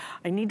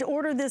 I need to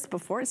order this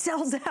before it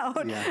sells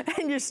out. Yeah.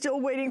 And you're still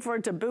waiting for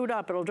it to boot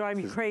up. It'll drive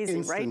you crazy,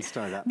 right? Instant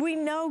startup. We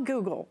know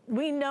Google.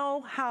 We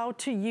know how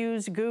to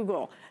use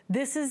Google.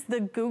 This is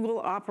the Google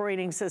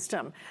operating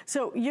system.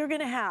 So you're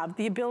gonna have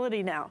the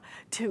ability now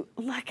to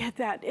look at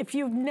that. If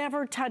you've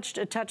never touched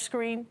a touch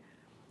screen,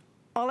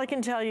 all I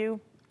can tell you,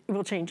 it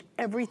will change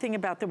everything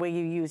about the way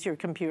you use your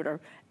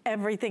computer,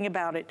 everything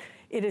about it.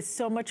 It is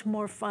so much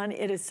more fun.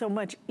 It is so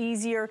much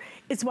easier.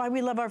 It's why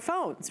we love our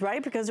phones,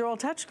 right? Because they're all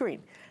touchscreen.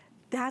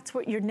 That's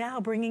what you're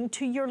now bringing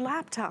to your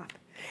laptop,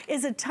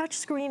 is a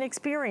touchscreen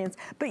experience,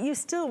 but you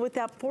still, with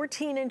that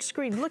 14-inch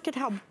screen, look at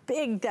how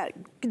big that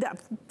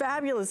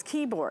fabulous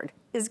keyboard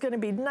is gonna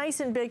be, nice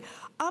and big.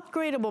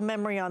 Upgradable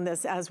memory on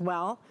this as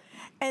well.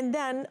 And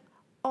then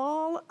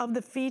all of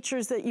the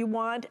features that you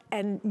want,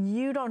 and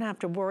you don't have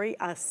to worry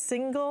a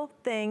single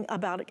thing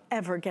about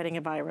ever getting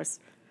a virus.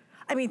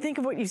 I mean, think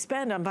of what you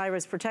spend on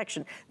virus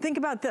protection. Think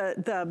about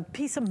the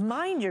peace of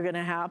mind you're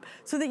gonna have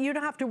so that you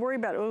don't have to worry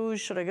about, oh,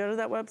 should I go to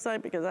that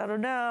website because I don't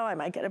know, I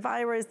might get a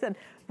virus. Then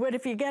what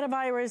if you get a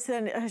virus,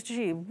 then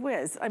gee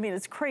whiz. I mean,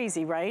 it's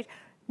crazy, right?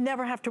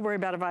 Never have to worry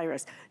about a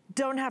virus.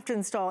 Don't have to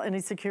install any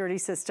security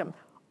system.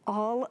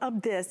 All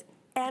of this,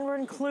 and we're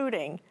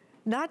including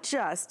not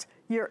just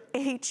your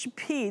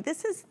HP.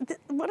 This is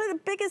one of the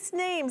biggest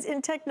names in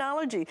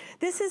technology.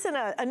 This isn't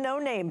a no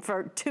name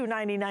for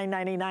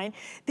 $299.99.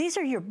 These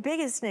are your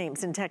biggest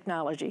names in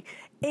technology.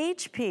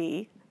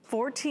 HP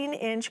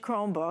 14-inch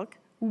Chromebook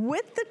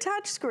with the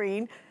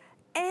touchscreen,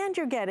 and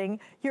you're getting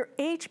your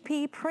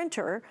HP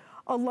printer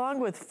along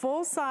with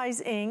full-size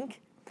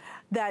ink,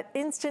 that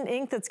instant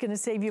ink that's gonna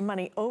save you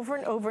money over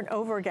and over and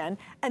over again.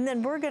 And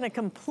then we're gonna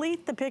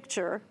complete the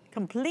picture,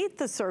 complete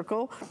the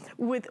circle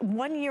with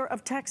 1 year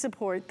of tech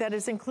support that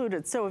is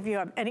included. So if you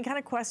have any kind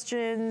of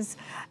questions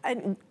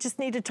and just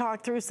need to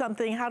talk through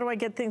something, how do I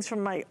get things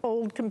from my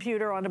old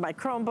computer onto my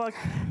Chromebook,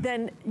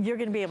 then you're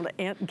gonna be able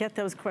to get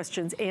those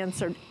questions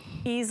answered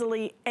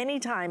easily any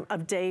time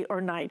of day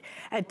or night.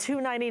 At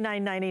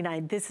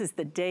 $299.99, this is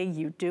the day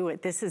you do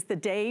it. This is the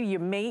day you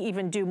may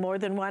even do more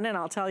than one, and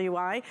I'll tell you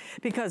why.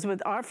 Because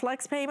with our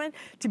flex payment,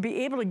 to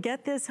be able to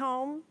get this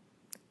home,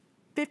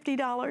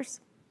 $50,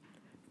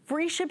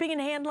 free shipping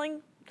and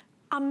handling,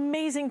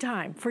 amazing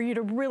time for you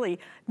to really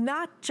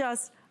not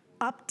just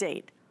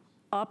update,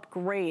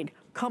 upgrade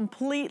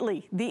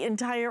completely the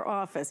entire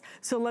office.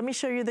 So let me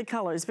show you the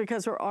colors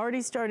because we're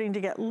already starting to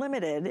get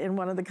limited in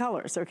one of the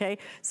colors, okay?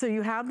 So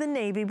you have the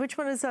navy. Which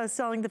one is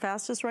selling the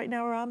fastest right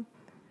now, Rob?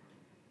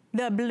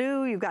 The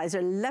blue. You guys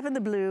are loving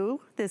the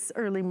blue this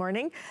early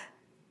morning.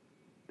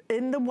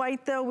 In the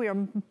white though, we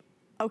are,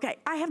 okay,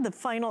 I have the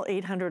final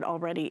 800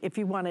 already if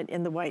you want it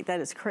in the white.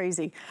 That is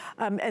crazy.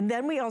 And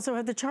then we also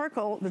have the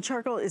charcoal. The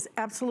charcoal is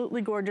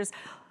absolutely gorgeous.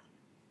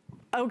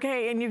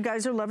 Okay, and you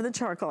guys are loving the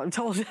charcoal, I'm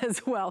told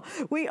as well.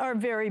 We are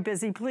very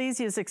busy. Please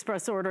use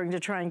express ordering to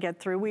try and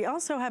get through. We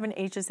also have an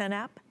HSN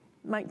app.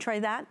 Might try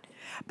that.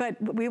 But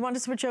we want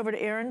to switch over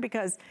to Aaron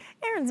because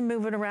Aaron's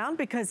moving around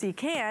because he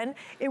can.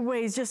 It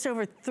weighs just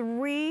over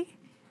 3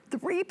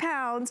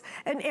 pounds.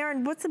 And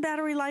Aaron, what's the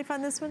battery life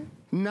on this one?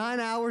 9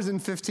 hours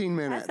and 15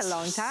 minutes. That's a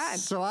long time.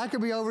 So I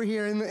could be over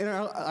here in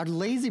our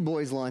Lazy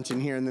Boys lunch in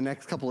here in the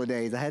next couple of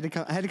days. I had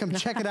to come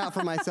check it out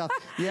for myself.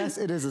 Yes,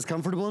 it is as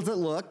comfortable as it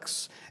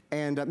looks.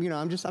 And you know,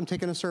 I'm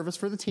taking a service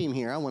for the team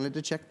here. I wanted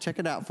to check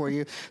it out for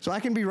you. So I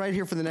can be right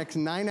here for the next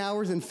 9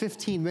 hours and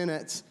 15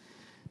 minutes.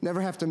 Never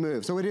have to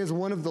move. So it is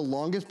one of the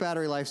longest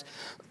battery lives.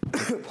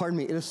 Pardon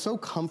me. It is so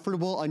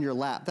comfortable on your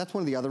lap. That's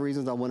one of the other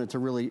reasons I wanted to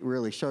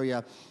really show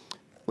you.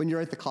 When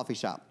you're at the coffee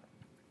shop,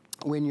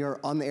 when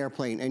you're on the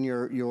airplane and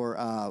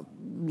your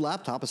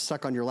laptop is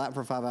stuck on your lap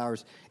for 5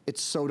 hours,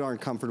 it's so darn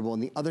comfortable.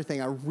 And the other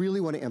thing I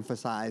really want to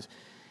emphasize,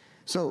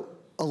 so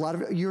a lot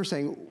of you are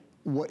saying,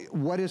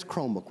 what is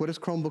Chromebook? What does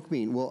Chromebook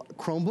mean? Well,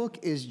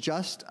 Chromebook is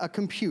just a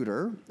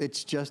computer.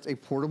 It's just a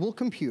portable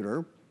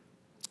computer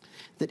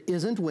that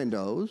isn't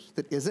Windows,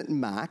 that isn't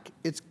Mac,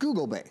 it's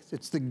Google-based.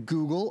 It's the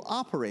Google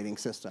operating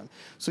system.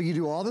 So you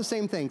do all the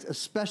same things,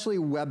 especially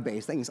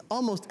web-based things.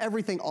 Almost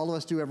everything all of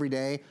us do every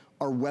day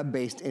are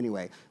web-based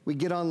anyway. We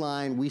get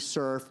online, we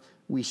surf,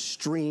 we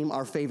stream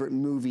our favorite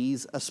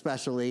movies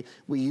especially.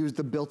 We use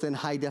the built-in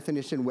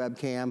high-definition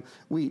webcam.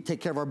 We take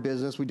care of our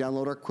business. We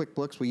download our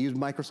QuickBooks. We use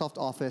Microsoft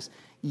Office.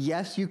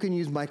 Yes, you can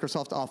use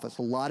Microsoft Office.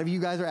 A lot of you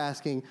guys are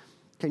asking,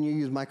 can you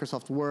use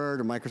Microsoft Word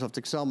or Microsoft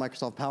Excel,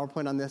 Microsoft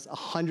PowerPoint on this?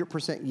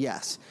 100%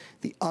 yes.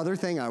 The other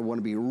thing I want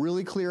to be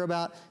really clear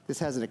about, this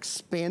has an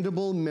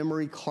expandable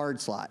memory card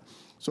slot.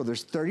 So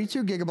there's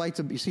 32 gigabytes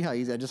of, you see how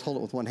easy, I just hold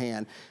it with one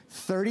hand.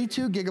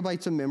 32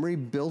 gigabytes of memory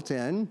built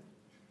in,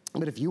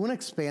 but if you want to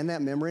expand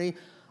that memory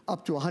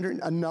up to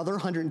another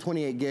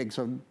 128 gigs,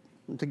 so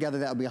together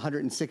that would be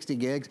 160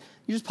 gigs,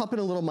 you just pop in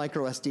a little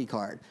micro SD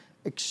card.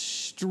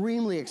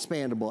 Extremely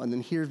expandable, and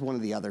then here's one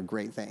of the other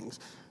great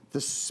things. The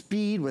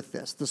speed with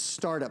this, the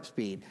startup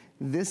speed.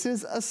 This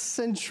is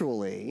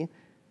essentially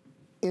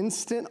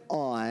instant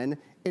on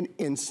and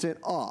instant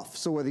off.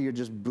 So whether you're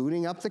just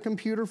booting up the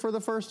computer for the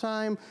first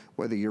time,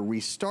 whether you're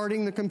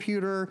restarting the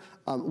computer,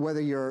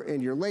 whether you're in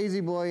your Lazy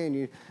Boy and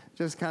you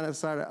just kind of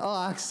started, oh,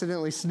 I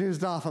accidentally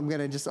snoozed off, I'm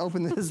gonna just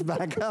open this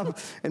back up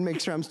and make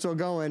sure I'm still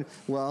going.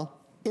 Well,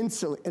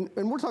 instantly,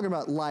 and we're talking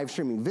about live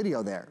streaming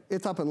video there.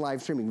 It's up in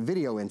live streaming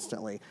video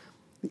instantly.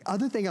 The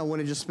other thing I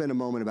wanna just spend a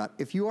moment about,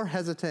 if you are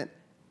hesitant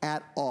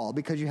at all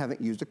because you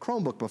haven't used a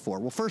Chromebook before.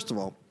 Well, first of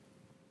all,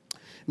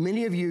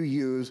 many of you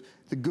use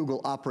the Google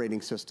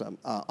operating system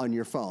on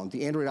your phone.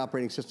 The Android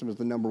operating system is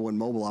the #1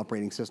 mobile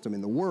operating system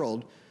in the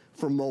world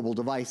for mobile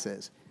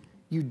devices.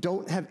 You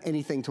don't have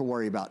anything to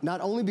worry about,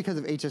 not only because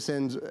of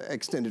HSN's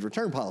extended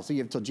return policy. You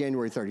have until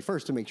January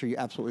 31st to make sure you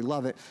absolutely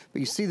love it. But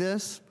you see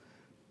this?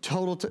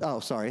 Oh,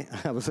 sorry,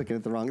 I was looking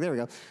at the wrong, there we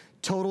go.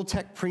 Total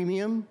Tech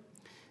Premium.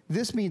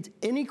 This means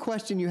any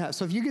question you have.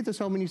 So if you get this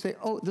home and you say,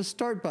 oh, the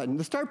start button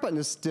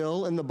is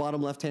still in the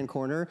bottom left-hand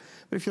corner.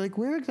 But if you're like,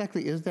 where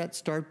exactly is that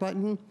start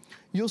button?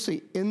 You'll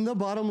see in the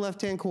bottom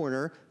left-hand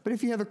corner. But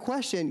if you have a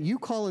question, you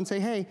call and say,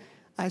 hey,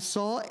 I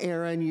saw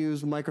Aaron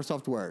use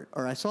Microsoft Word,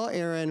 or I saw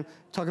Aaron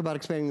talk about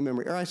expanding the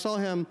memory, or I saw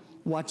him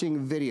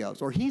watching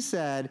videos, or he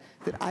said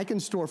that I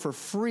can store for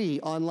free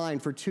online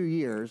for 2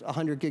 years,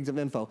 100 gigs of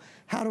info.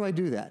 How do I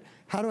do that?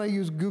 How do I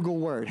use Google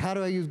Word? How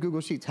do I use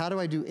Google Sheets? How do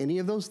I do any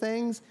of those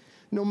things?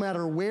 No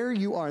matter where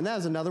you are, and that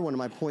is another one of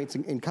my points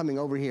in coming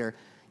over here.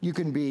 You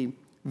can be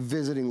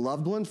visiting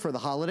loved ones for the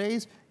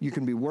holidays, you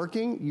can be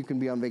working, you can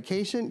be on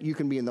vacation, you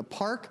can be in the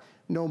park.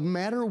 No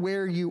matter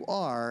where you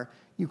are,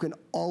 you can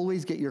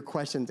always get your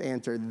questions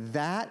answered.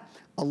 That,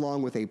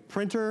 along with a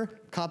printer,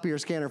 copier,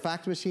 scanner,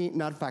 fax machine,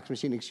 not fax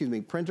machine, excuse me,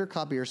 printer,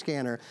 copier,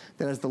 scanner,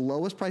 that has the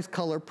lowest price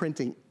color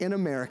printing in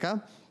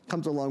America,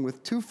 comes along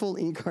with 2 full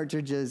ink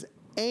cartridges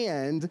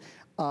and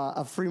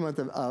a free month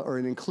of, or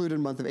an included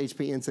month of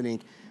HP Instant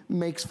Ink,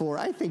 makes for,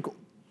 I think,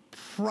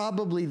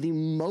 probably the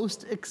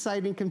most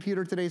exciting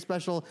Computer Today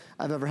special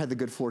I've ever had the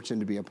good fortune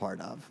to be a part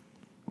of.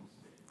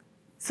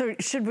 So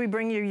should we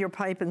bring you your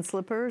pipe and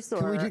slippers?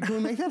 Or? Can we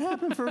make that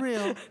happen for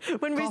real?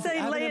 When we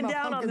say laying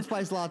down on the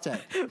spice latte.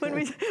 when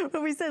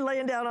we say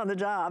laying down on the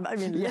job, I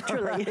mean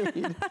literally.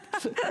 Yeah,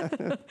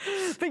 right.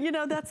 But you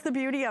know, that's the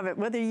beauty of it.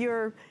 Whether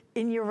you're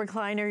in your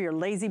recliner, your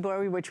Lazy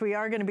Boy, which we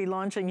are going to be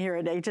launching here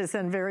at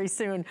HSN very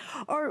soon,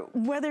 or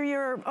whether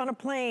you're on a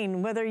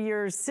plane, whether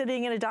you're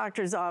sitting in a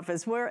doctor's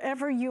office,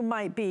 wherever you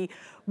might be,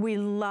 we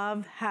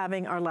love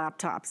having our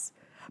laptops.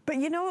 But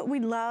you know what we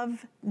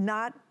love,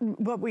 not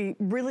what we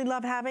really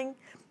love having?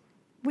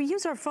 We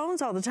use our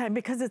phones all the time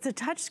because it's a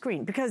touch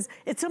screen, because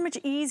it's so much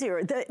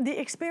easier. The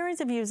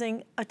experience of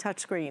using a touch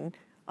screen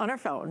on our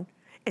phone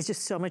is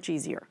just so much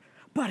easier,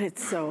 but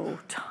it's so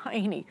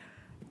tiny.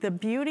 The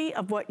beauty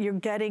of what you're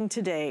getting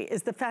today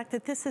is the fact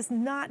that this is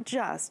not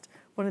just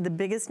one of the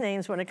biggest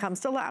names when it comes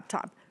to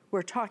laptop.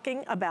 We're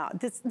talking about,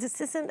 this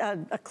isn't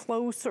a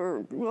close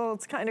or, well,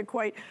 it's kind of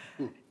quite,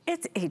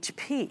 it's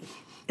HP.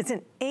 It's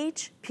an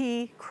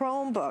HP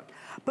Chromebook.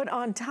 But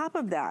on top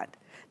of that,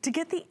 to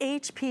get the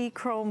HP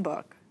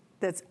Chromebook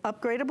that's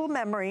upgradable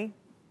memory,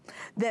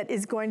 that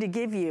is going to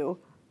give you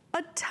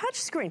a touch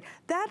screen.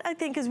 That, I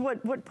think, is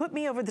what put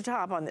me over the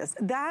top on this.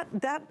 That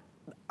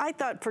I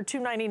thought for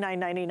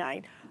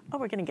 $299.99, oh,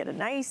 we're gonna get a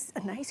nice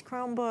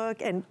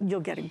Chromebook, and you'll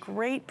get a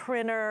great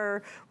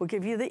printer, we'll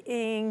give you the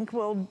ink,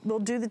 we'll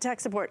do the tech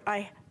support.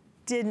 I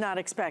did not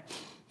expect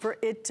for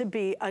it to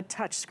be a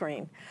touch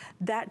screen.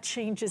 That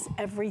changes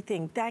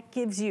everything. That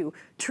gives you,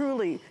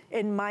 truly,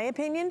 in my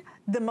opinion,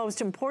 the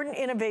most important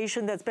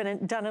innovation that's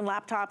been done in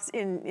laptops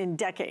in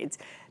decades.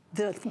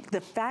 The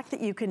fact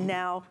that you can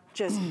now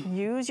just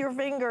use your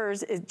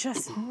fingers, it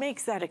just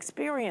makes that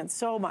experience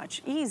so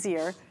much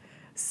easier,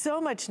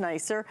 so much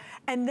nicer,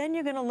 and then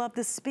you're gonna love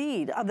the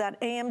speed of that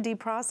AMD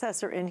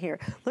processor in here.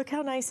 Look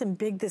how nice and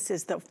big this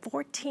is, though,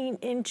 14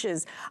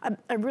 inches.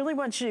 I really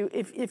want you,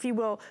 if you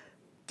will,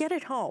 get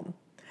it home.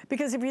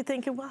 Because if you're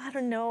thinking, well, I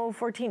don't know,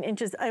 14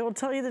 inches, I will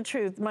tell you the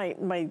truth.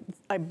 I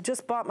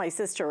just bought my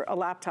sister a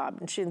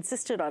laptop, and she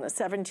insisted on a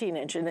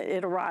 17-inch, and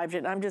it arrived,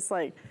 and I'm just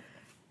like,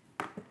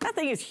 that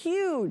thing is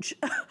huge.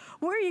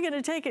 Where are you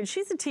gonna take it?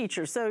 She's a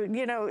teacher, so,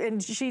 you know,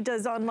 and she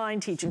does online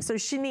teaching, so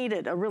she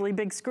needed a really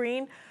big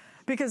screen.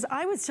 Because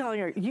I was telling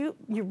her, you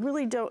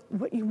really don't,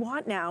 what you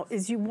want now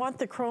is you want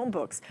the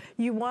Chromebooks.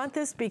 You want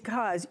this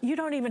because you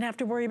don't even have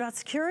to worry about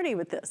security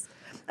with this.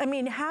 I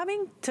mean,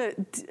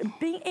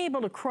 being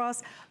able to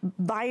cross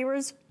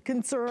virus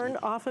concern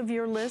off of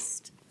your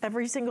list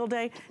every single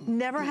day,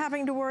 never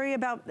having to worry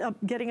about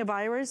getting a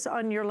virus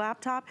on your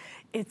laptop,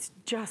 it's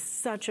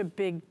just such a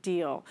big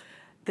deal.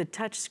 The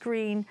touch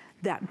screen,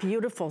 that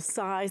beautiful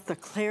size, the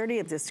clarity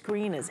of the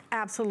screen is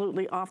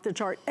absolutely off the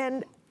chart.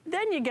 And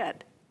then you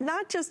get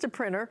not just a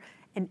printer,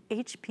 an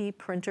HP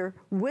printer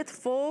with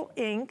full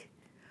ink,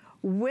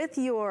 with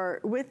your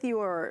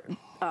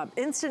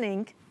instant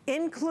ink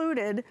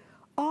included,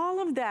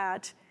 all of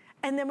that,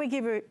 and then we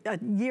give you a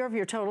year of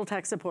your total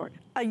tech support.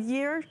 A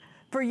year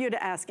for you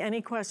to ask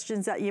any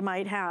questions that you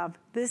might have.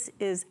 This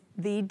is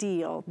the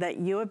deal that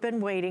you have been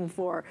waiting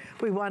for.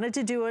 We wanted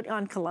to do it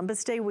on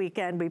Columbus Day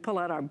weekend. We pull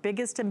out our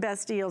biggest and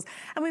best deals,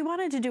 and we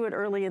wanted to do it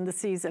early in the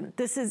season.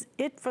 This is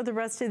it for the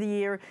rest of the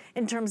year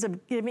in terms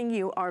of giving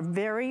you our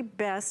very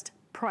best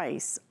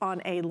price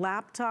on a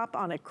laptop,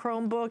 on a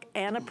Chromebook,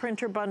 and a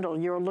printer bundle.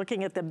 You're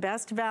looking at the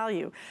best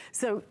value.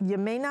 So you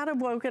may not have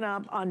woken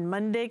up on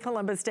Monday,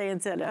 Columbus Day,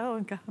 and said,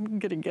 oh, I'm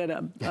gonna get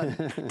a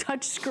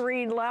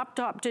touchscreen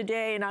laptop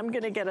today, and I'm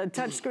gonna get a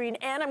touchscreen,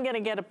 and I'm gonna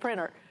get a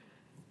printer.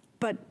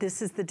 But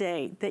this is the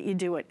day that you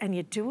do it, and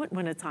you do it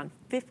when it's on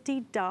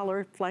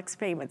 $50 flex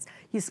payments.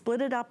 You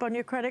split it up on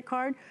your credit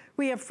card.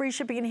 We have free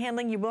shipping and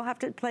handling. You will have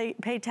to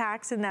pay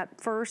tax in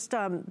that first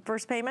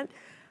payment.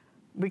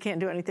 We can't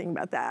do anything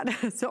about that,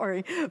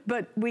 sorry.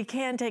 But we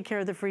can take care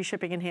of the free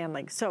shipping and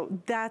handling. So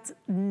that's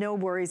no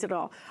worries at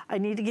all. I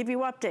need to give you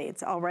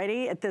updates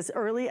already at this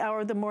early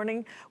hour of the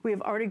morning. We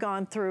have already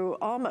gone through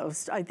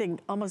almost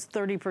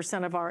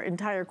 30% of our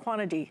entire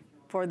quantity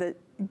for the,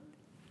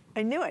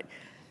 I knew it.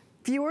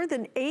 Fewer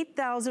than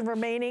 8,000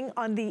 remaining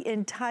on the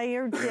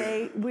entire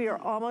day. We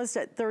are almost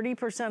at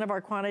 30% of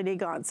our quantity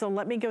gone. So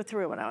let me go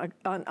through it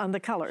on the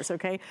colors,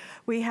 okay?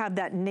 We have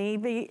that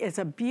navy. It's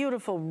a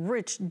beautiful,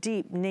 rich,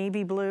 deep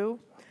navy blue.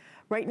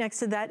 Right next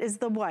to that is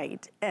the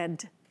white.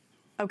 And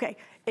okay,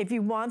 if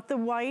you want the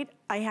white,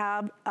 I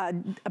have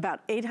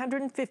about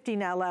 850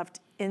 now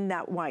left in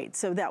that white.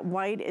 So that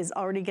white is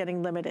already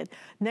getting limited.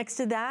 Next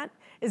to that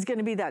is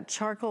gonna be that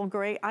charcoal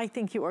gray. I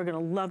think you are gonna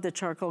love the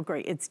charcoal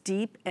gray. It's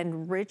deep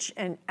and rich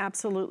and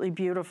absolutely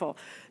beautiful.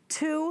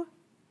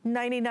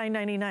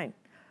 $299.99,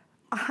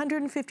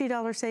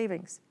 $150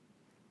 savings.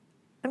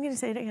 I'm gonna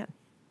say it again.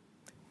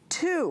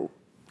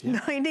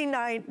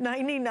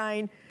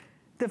 $299.99,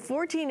 the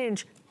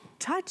 14-inch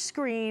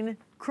touchscreen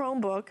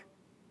Chromebook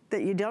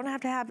that you don't have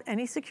to have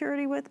any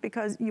security with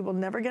because you will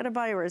never get a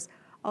virus,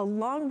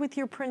 along with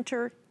your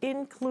printer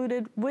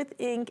included with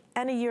ink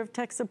and a year of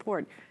tech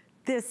support.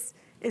 This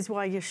is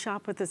why you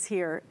shop with us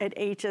here at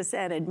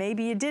HSN. And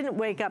maybe you didn't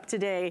wake up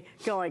today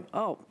going,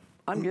 oh,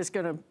 I'm just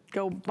gonna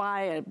go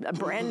buy a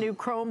brand new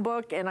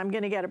Chromebook and I'm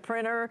gonna get a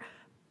printer,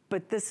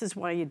 but this is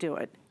why you do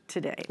it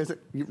today.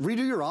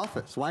 Redo your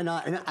office, why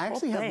not? And I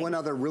actually have one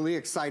other really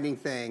exciting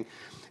thing,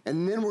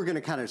 and then we're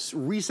gonna kind of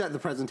reset the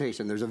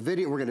presentation. There's a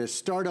video, we're gonna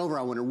start over.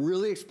 I wanna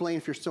really explain,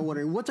 if you're still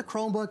wondering, what's a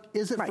Chromebook?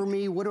 Is it for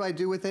me? What do I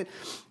do with it?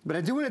 But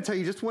I do wanna tell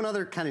you just one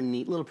other kind of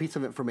neat little piece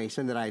of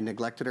information that I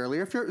neglected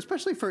earlier. If you're,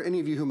 especially for any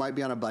of you who might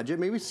be on a budget,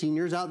 maybe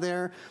seniors out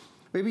there,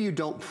 maybe you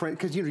don't print,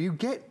 because you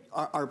get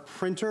our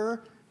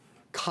printer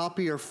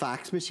copier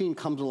fax machine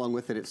comes along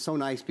with it. It's so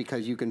nice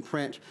because you can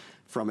print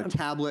from a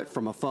tablet,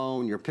 from a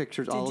phone, your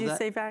pictures, all of that. Did you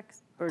say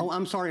fax? Oh,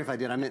 I'm sorry if I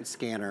did. I meant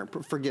scanner.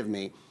 Forgive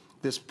me.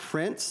 This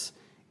prints,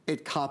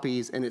 it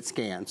copies, and it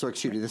scans. So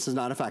excuse me, this is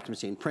not a fax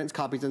machine. Prints,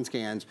 copies, and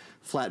scans,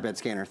 flatbed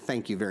scanner.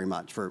 Thank you very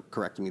much for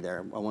correcting me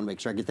there. I want to make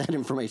sure I get that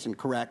information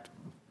correct.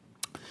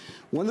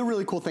 One of the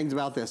really cool things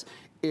about this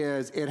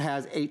is it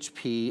has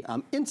HP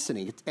Instant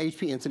Ink. It's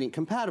HP Instant Ink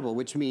compatible,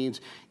 which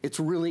means it's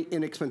really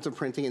inexpensive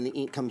printing and the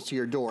ink comes to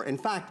your door. In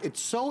fact, it's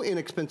so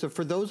inexpensive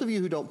for those of you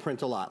who don't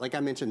print a lot, like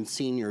I mentioned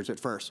seniors at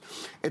first.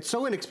 It's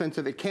so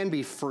inexpensive, it can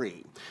be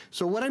free.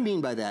 So what I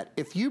mean by that,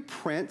 if you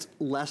print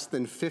less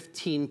than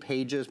 15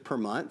 pages per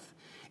month,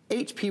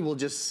 HP will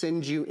just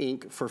send you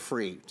ink for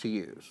free to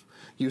use.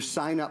 You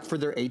sign up for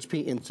their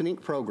HP Instant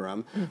Ink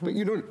program, but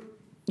you don't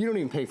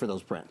even pay for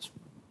those prints.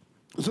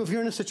 So if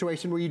you're in a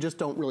situation where you just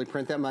don't really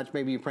print that much,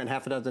 maybe you print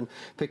half a dozen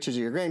pictures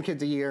of your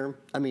grandkids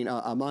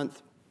a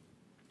month,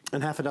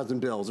 and half a dozen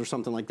bills or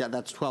something like that,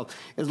 that's 12.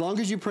 As long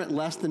as you print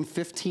less than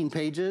 15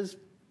 pages,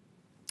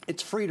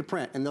 it's free to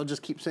print, and they'll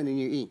just keep sending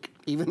you ink,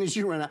 even as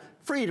you run out,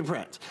 free to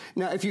print.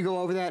 Now, if you go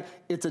over that,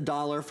 it's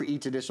 $1 for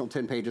each additional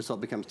 10 pages, so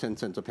it becomes 10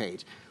 cents a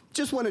page.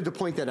 Just wanted to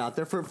point that out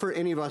there for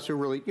any of us who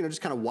really,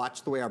 just kind of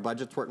watch the way our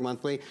budgets work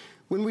monthly.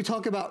 When we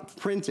talk about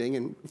printing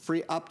and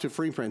up to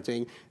free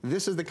printing,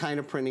 this is the kind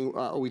of printing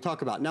we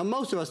talk about. Now,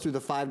 most of us do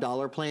the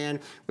 $5 plan,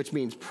 which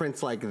means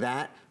prints like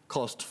that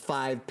cost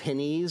 5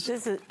 pennies per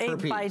piece. This is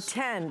 8 by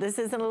 10. This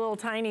isn't a little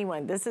tiny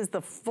one. This is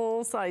the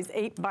full size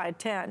 8 by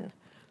 10.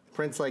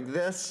 Prints like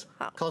this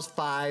cost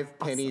 5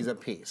 pennies a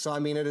piece. So, I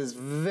mean, it is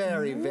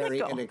very, very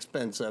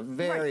inexpensive,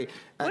 very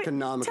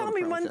economical. Tell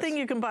me one thing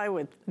you can buy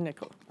with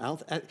nickel.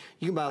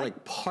 You can buy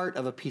like part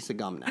of a piece of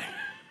gum now.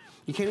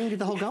 You can't even get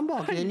the whole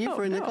gumball, can you?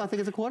 For a nickel, I think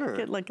it's a quarter.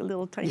 Get like a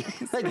little tiny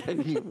piece.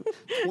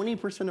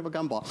 20% of a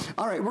gumball.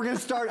 All right, we're gonna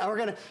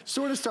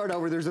sort of start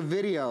over. There's a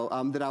video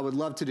that I would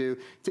love to do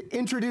to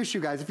introduce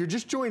you guys. If you're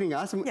just joining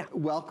us,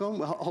 welcome.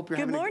 Hope you're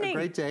having a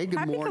great day. Good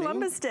morning. Happy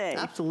Columbus Day.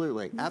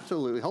 Absolutely,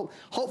 absolutely.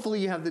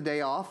 Hopefully you have the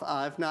day off.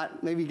 If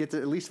not, maybe you get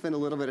to at least spend a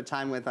little bit of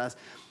time with us.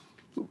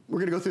 We're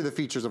gonna go through the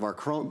features of our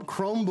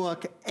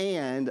Chromebook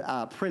and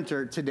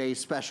printer today's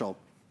special.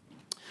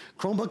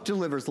 Chromebook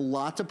delivers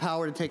lots of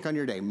power to take on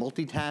your day,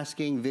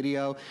 multitasking,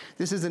 video.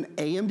 This is an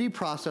AMD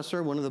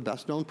processor, one of the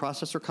best known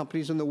processor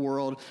companies in the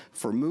world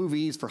for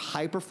movies, for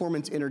high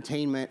performance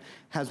entertainment,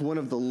 has one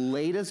of the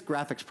latest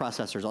graphics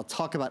processors. I'll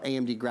talk about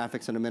AMD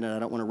graphics in a minute, I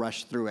don't want to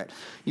rush through it.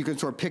 You can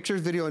store pictures,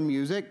 video, and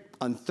music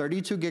on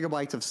 32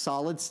 gigabytes of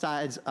solid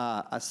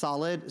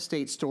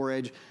state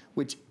storage,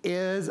 which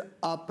is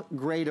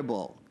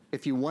upgradable.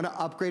 If you want to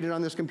upgrade it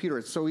on this computer,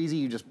 it's so easy.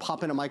 You just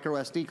pop in a micro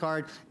SD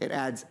card. It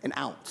adds an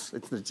ounce.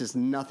 There's just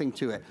nothing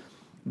to it.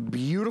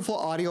 Beautiful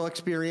audio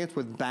experience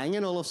with Bang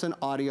 & Olufsen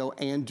audio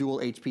and dual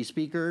HP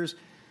speakers.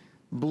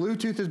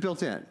 Bluetooth is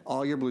built in.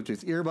 All your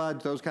Bluetooth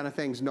earbuds, those kind of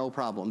things, no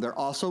problem. There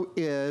also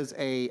is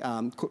a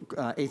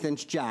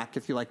 1/8" jack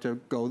if you like to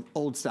go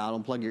old style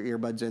and plug your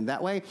earbuds in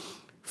that way.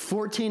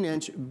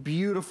 14-inch,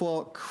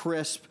 beautiful,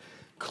 crisp,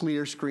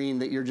 clear screen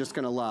that you're just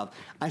going to love.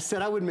 I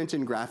said I would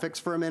mention graphics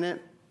for a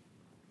minute.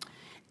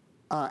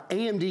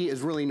 AMD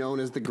is really known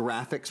as the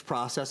graphics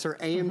processor.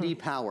 AMD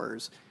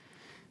powers,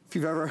 if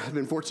you've ever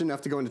been fortunate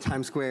enough to go into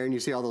Times Square and you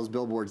see all those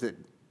billboards that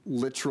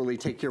literally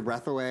take your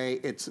breath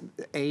away, it's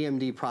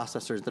AMD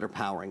processors that are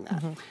powering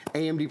that.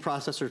 AMD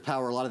processors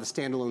power a lot of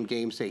the standalone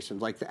game stations,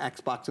 like the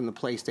Xbox and the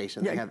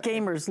PlayStation. Yeah,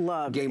 gamers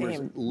love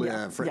Gamers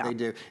live for it, they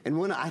do.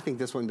 And I think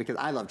this one, because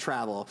I love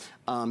travel,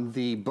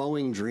 the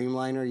Boeing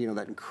Dreamliner,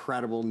 that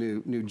incredible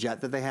new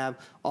jet that they have,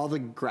 all the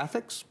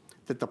graphics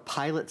that the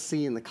pilots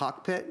see in the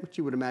cockpit, which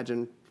you would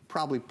imagine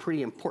probably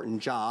pretty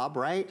important job,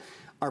 right,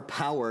 are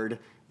powered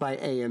by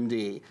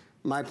AMD.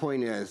 My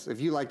point is,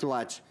 if you like to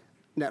watch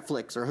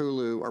Netflix or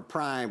Hulu or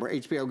Prime or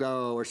HBO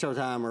Go or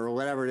Showtime or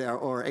whatever,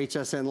 or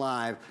HSN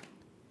Live,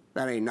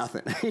 that ain't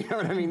nothing. You know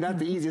what I mean? That's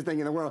the easiest thing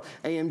in the world.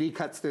 AMD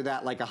cuts through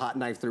that like a hot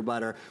knife through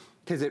butter,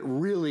 because it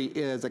really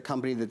is a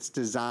company that's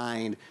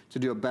designed to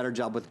do a better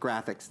job with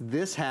graphics.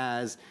 This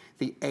has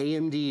the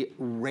AMD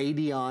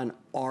Radeon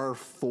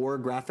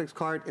R4 graphics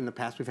card. In the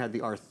past, we've had the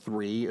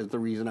R3 is the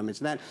reason I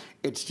mentioned that.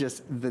 It's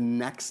just the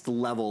next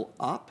level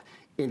up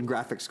in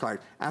graphics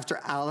card. After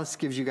Alice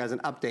gives you guys an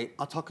update,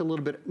 I'll talk a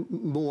little bit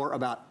more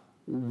about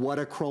what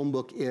a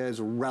Chromebook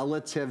is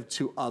relative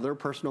to other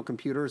personal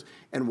computers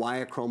and why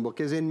a Chromebook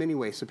is in many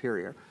ways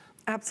superior.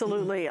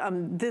 Absolutely.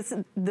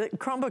 The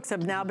Chromebooks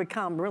have now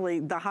become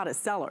really the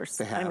hottest sellers.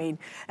 They have. I mean,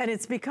 and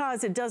it's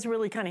because it does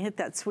really kind of hit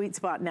that sweet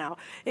spot now.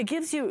 It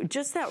gives you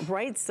just that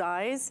right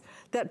size,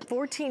 that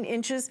 14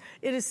 inches.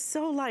 It is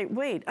so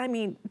lightweight. I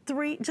mean,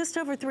 just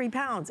over 3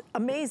 pounds.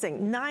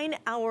 Amazing.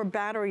 9-hour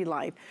battery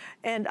life.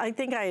 And I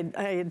think I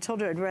had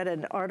told you I'd read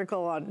an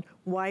article on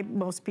why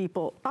most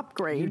people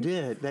upgrade. You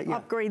did.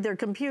 Upgrade their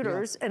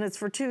computers, and it's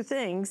for 2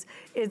 things.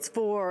 It's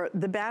for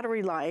the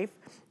battery life,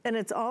 and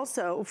it's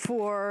also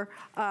for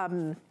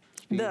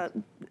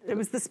It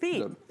was the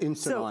speed.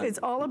 So it's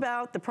all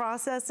about the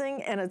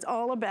processing, and it's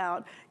all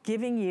about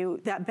giving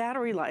you that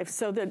battery life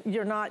so that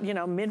you're not, you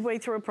know, midway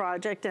through a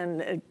project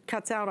and it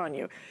cuts out on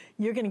you.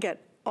 You're gonna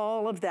get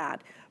all of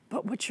that.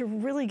 But what you're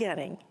really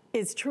getting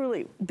is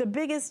truly the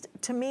biggest,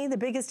 to me, the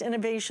biggest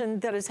innovation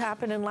that has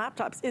happened in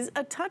laptops is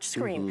a touch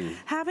screen.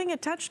 Having a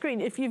touch screen,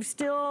 if you're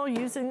still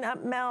using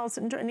that mouse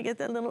and trying to get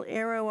that little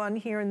arrow on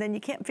here, and then you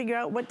can't figure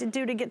out what to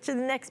do to get to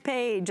the next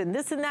page and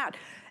this and that,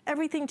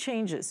 everything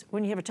changes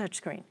when you have a touch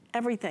screen.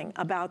 Everything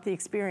about the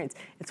experience.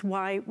 It's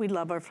why we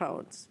love our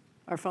phones.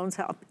 Our phones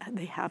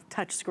they have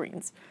touch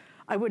screens.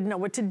 I wouldn't know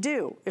what to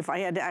do if I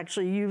had to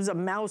actually use a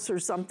mouse or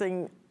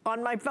something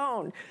on my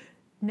phone.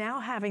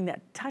 Now having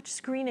that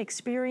touchscreen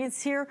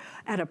experience here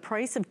at a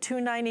price of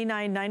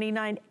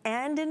 $299.99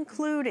 and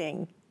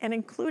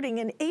including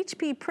an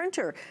HP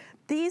printer.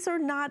 These are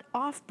not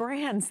off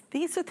brands.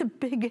 These are the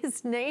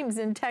biggest names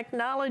in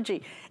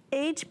technology.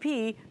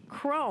 HP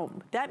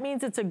Chrome, that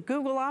means it's a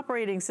Google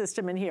operating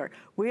system in here.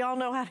 We all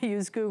know how to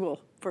use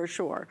Google for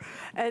sure.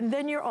 And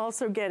then you're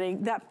also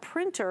getting that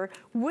printer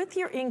with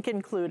your ink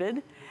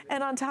included.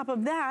 And on top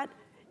of that,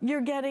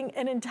 you're getting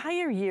an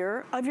entire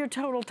year of your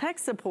total tech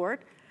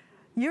support,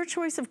 your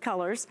choice of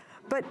colors,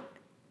 but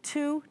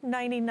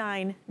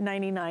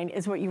 $299.99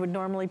 is what you would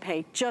normally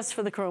pay just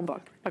for the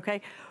Chromebook, okay?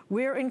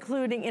 We're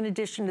including, in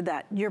addition to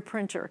that, your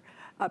printer,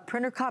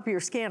 printer, copier,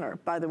 scanner,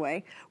 by the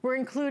way. We're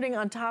including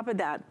on top of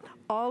that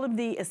all of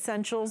the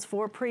essentials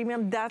for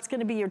premium. That's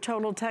gonna be your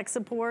total tech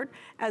support,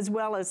 as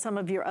well as some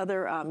of your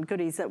other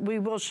goodies that we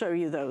will show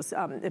you those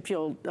if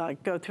you'll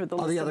go through the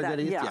list the of other that.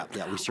 goodies? Yeah,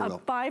 we sure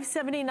will.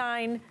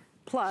 $579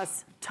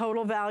 plus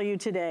total value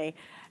today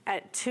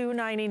at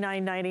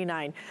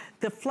 $299.99.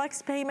 The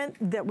flex payment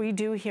that we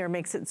do here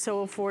makes it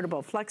so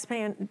affordable. Flex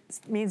payment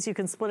means you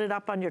can split it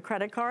up on your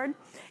credit card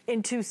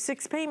into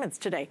 6 payments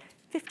today.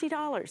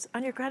 $50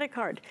 on your credit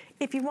card.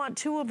 If you want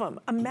 2 of them,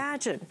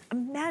 imagine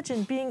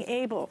being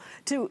able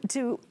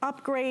to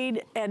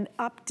upgrade and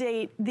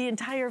update the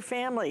entire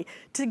family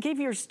to give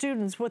your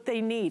students what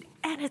they need.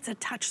 And it's a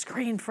touch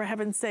screen, for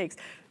heaven's sakes.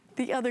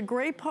 The other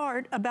great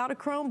part about a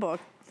Chromebook,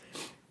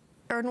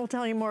 Aaron will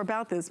tell you more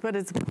about this, but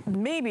it's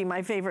maybe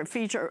my favorite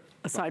feature,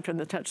 aside from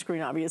the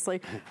touchscreen, obviously,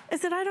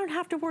 is that I don't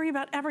have to worry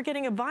about ever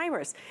getting a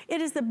virus.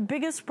 It is the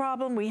biggest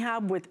problem we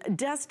have with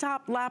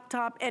desktop,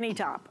 laptop, any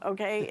top,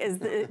 okay, is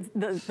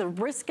the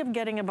risk of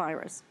getting a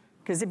virus.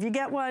 Because if you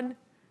get one,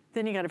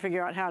 then you gotta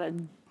figure out how to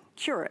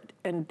cure it,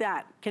 and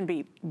that can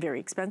be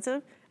very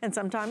expensive and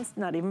sometimes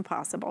not even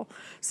possible.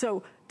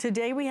 So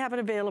today we have it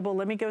available.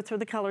 Let me go through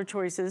the color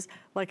choices.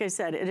 Like I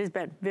said, it has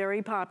been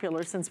very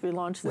popular since we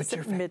launched this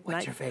at midnight.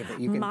 What's your favorite?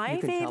 My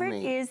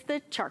favorite is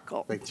the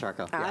charcoal. Like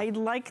charcoal, yeah. I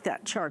like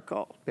that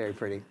charcoal. Very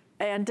pretty.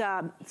 And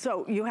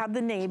so you have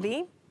the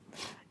navy.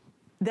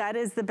 That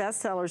is the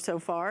best seller so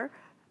far.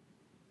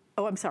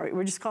 Oh, I'm sorry,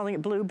 we're just calling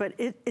it blue, but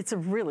it's a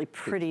really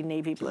pretty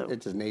navy blue.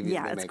 It's just navy.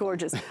 Yeah, it's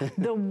gorgeous.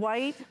 The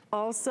white,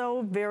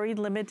 also very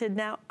limited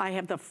now. I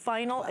have the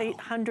final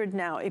 800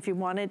 now if you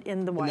want it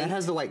in the white. And that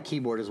has the white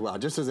keyboard as well,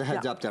 just as a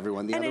heads up to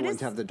everyone. The other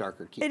ones have the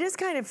darker keyboard. It is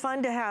kind of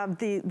fun to have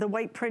the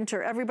white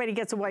printer. Everybody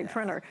gets a white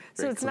printer.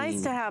 So it's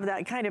nice to have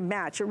that kind of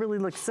match. It really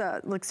looks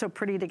so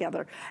pretty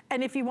together.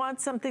 And if you want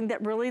something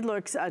that really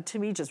looks, to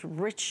me, just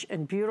rich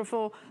and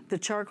beautiful, the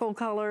charcoal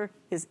color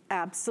is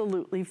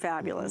absolutely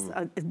fabulous.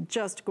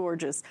 Just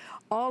gorgeous.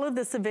 All of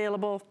this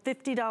available,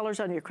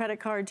 $50 on your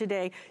credit card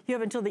today. You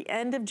have until the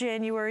end of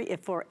January. If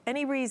for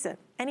any reason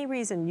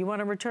you want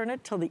to return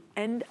it till the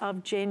end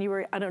of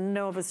January, I don't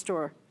know of a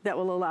store that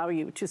will allow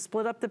you to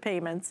split up the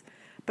payments,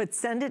 but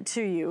send it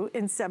to you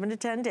in 7 to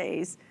 10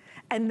 days,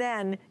 and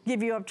then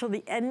give you up till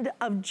the end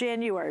of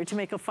January to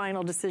make a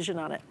final decision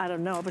on it. I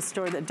don't know of a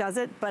store that does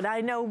it, but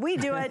I know we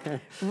do it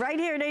right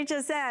here at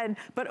HSN,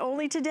 but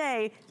only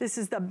today. This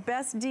is the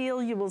best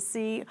deal you will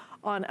see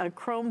on a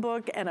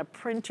Chromebook and a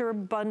printer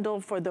bundle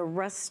for the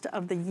rest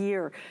of the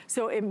year.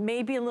 So it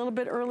may be a little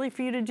bit early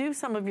for you to do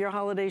some of your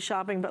holiday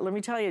shopping, but let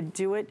me tell you,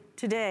 do it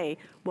today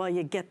while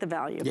you get the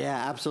value.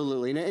 Yeah,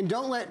 absolutely. And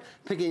don't let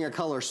picking a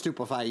color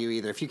stupefy you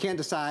either. If you can't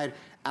decide,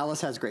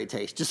 Alice has great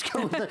taste. Just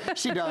go with it.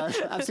 She does.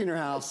 I've seen her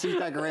house. She's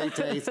got great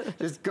taste.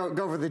 Just go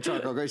for the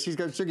charcoal. She'll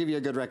give you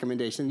a good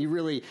recommendation.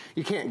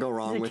 You can't go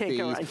wrong with these.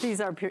 Go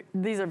wrong.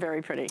 These are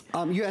very pretty.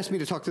 You asked me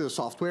to talk through the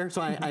software,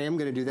 so I am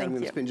going to do that. I'm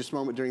going to spend just a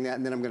moment doing that,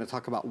 and then I'm going to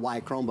talk about why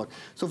Chromebook.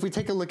 So if we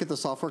take a look at the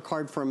software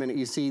card for a minute,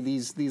 you see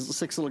these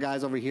 6 little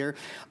guys over here.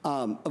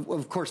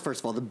 Of course, first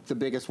of all, the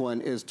biggest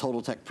one is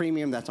Total Tech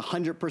Premium. That's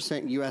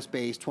 100%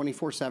 US-based,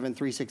 24/7,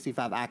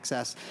 365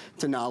 access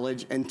to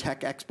knowledge and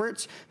tech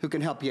experts who can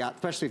help you out,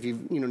 especially if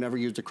you've never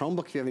used a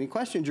Chromebook. If you have any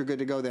questions, you're good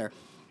to go there.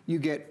 You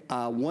get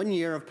 1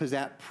 year of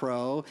Pizzat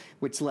Pro,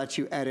 which lets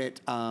you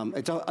edit,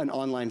 it's an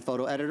online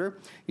photo editor.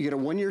 You get a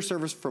 1-year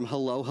service from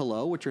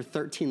Hello, which are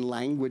 13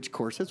 language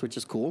courses, which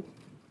is cool.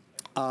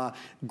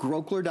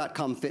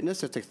 Grokler.com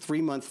Fitness. It's a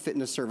 3-month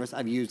fitness service.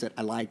 I've used it.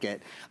 I like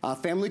it.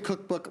 Family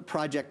Cookbook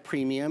Project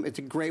Premium. It's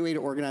a great way to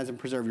organize and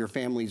preserve your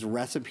family's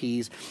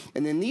recipes.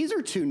 And then these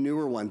are 2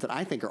 newer ones that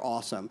I think are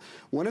awesome.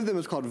 One of them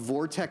is called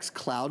Vortex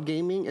Cloud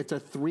Gaming. It's a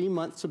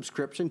 3-month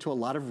subscription to a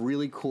lot of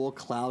really cool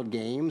cloud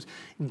games.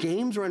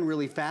 Games run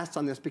really fast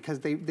on this because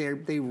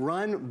they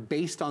run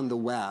based on the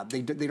web.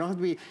 They don't have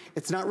to be,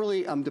 it's not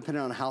really dependent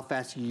on how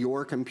fast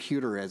your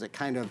computer is. It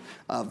kind of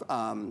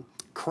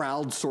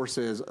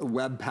crowdsources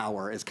web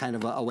power is kind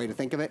of a way to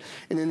think of it.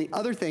 And then the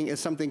other thing is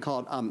something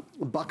called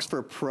Bucks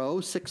for Pro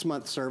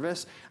 6-month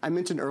service. I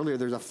mentioned earlier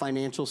there's a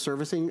financial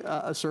servicing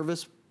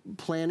service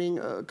planning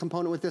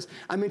component with this.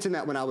 I mentioned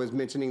that when I was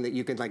mentioning that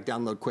you can like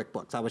download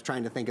QuickBooks. I was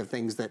trying to think of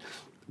things that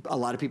a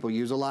lot of people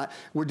use a lot.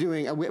 We're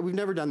doing, we've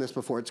never done this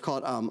before. It's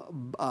called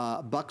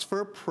Bucks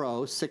for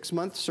Pro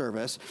 6-month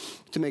service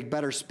to make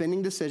better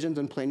spending decisions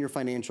and plan your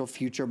financial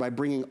future by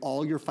bringing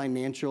all your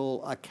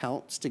financial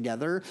accounts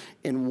together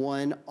in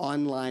one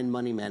online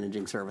money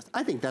managing service.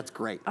 I think that's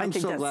great. I'm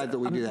so glad that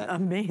we do that.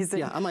 Amazing.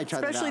 Yeah, I might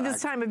try that out. Especially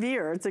this time of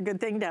year. It's a good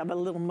thing to have a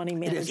little money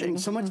managing. It is,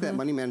 and so much of that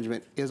money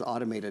management is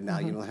automated now,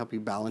 you know, help you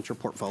balance your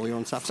portfolio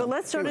and stuff. So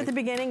let's start at the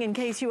beginning in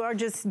case you are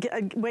just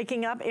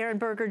waking up. Aaron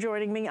Berger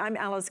joining me. I'm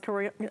Alice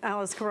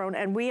Carone,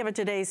 and we have a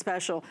Today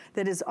special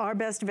that is our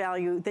best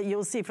value that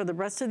you'll see for the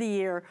rest of the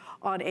year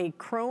on a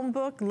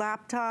Chromebook,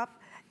 laptop,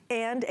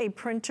 and a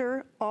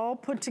printer, all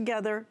put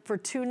together for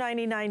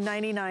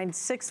 $299.99,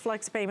 6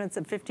 flex payments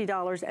of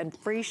 $50, and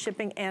free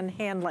shipping and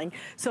handling.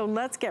 So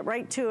let's get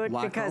right to it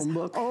because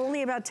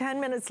only about 10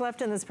 minutes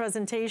left in this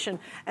presentation,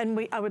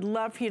 and I would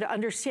love for you to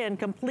understand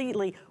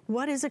completely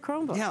what is a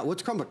Chromebook. Yeah,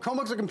 what's a Chromebook?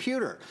 Chromebook's a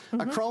computer. A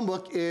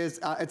Chromebook is,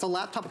 it's a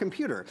laptop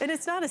computer. And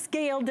it's not a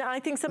scaled down.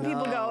 I think some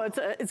people go,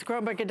 it's a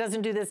Chromebook, it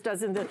doesn't do this,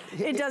 doesn't do,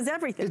 it does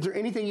everything. Is there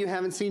anything you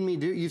haven't seen me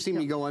do? You've seen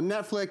me go on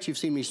Netflix, you've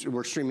seen me,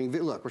 we're streaming,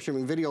 look, we're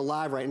streaming video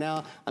live right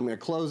now. I'm gonna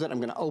close it, I'm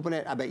gonna open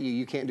it. I bet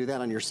you can't do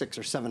that on your $600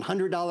 or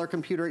 $700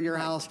 computer at your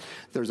house.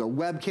 There's a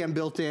webcam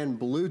built in,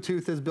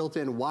 Bluetooth is built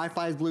in,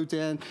 Wi-Fi is built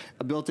in.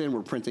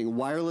 We're printing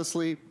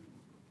wirelessly,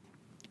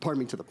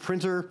 pardon me, to the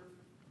printer.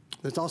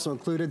 That's also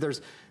included.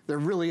 There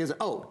really is, a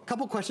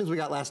couple questions we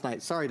got last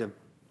night. Sorry to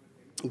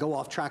go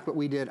off track, but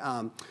we did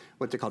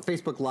what's it called,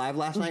 Facebook Live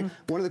last night.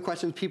 One of the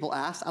questions people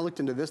asked, I looked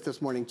into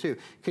this morning too,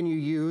 can you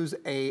use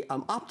a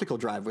optical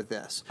drive with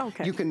this?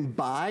 Okay. You can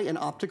buy an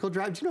optical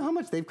drive. Do you know how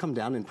much they've come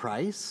down in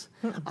price?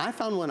 I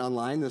found one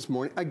online this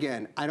morning.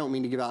 Again, I don't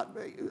mean to give out,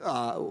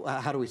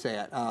 how do we say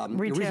it?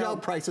 Retail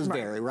prices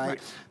vary, right?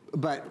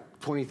 But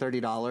 $20,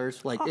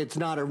 $30, like it's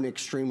not an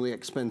extremely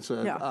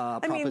expensive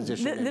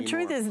proposition I mean, the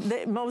truth is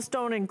that most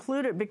don't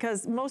include it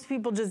because most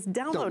people just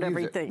download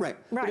everything. Right.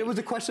 But it was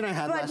a question I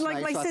had last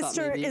night. But like my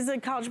sister is a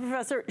college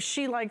professor,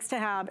 she likes to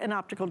have an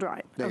optical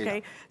drive,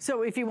 okay?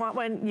 So if you want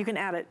one, you can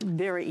add it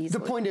very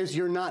easily. The point is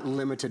you're not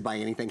limited by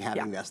anything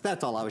having this.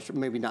 That's all I was,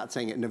 maybe not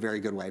saying it in a very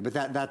good way, but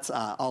that's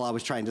all I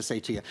was trying to say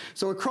to you.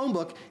 So a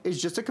Chromebook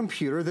is just a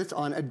computer that's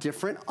on a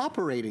different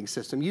operating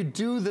system. You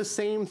do the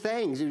same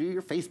things. You do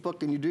your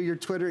Facebook and you do your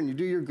Twitter and you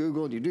do your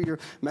Google and you do your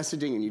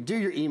messaging and you do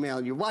your email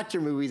and you watch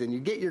your movies and you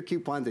get your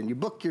coupons and you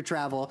book your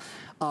travel.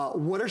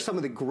 What are some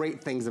of the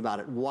great things about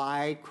it?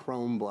 Why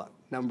Chromebook?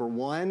 Number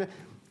one,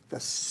 the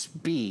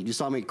speed. You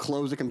saw me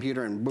close the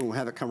computer and boom,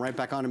 have it come right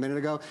back on a minute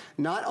ago.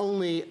 Not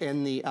only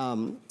in the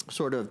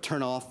sort of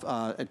turn off,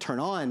 turn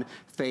on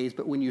phase,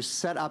 but when you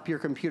set up your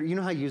computer, you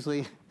know how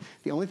usually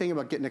the only thing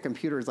about getting a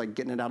computer is like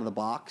getting it out of the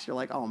box. You're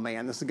like, oh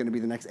man, this is gonna be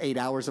the next 8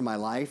 hours of my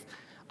life.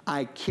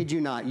 I kid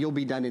you not, you'll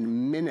be done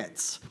in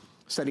minutes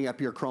setting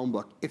up your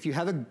Chromebook. If you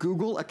have a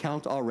Google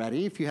account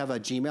already, if you have a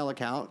Gmail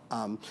account,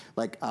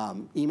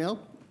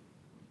 email,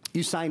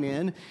 you sign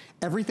in,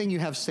 everything you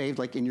have saved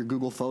like in your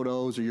Google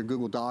Photos or your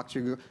Google Docs,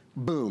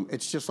 boom,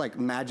 it's just like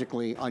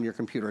magically on your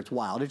computer. It's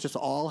wild. It just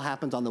all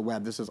happens on the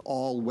web. This is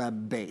all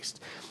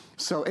web-based.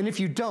 So, and if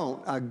you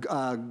don't,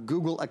 a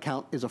Google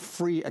account is a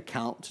free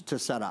account to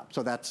set up.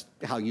 So that's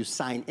how you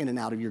sign in and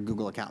out of your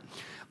Google account.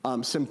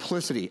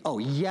 Simplicity. Oh,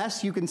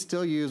 yes, you can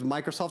still use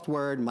Microsoft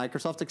Word,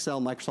 Microsoft Excel,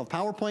 Microsoft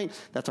PowerPoint.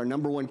 That's our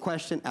 #1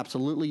 question.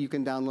 Absolutely, you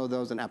can download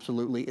those, and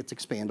absolutely, it's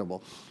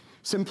expandable.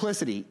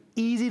 Simplicity,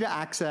 easy to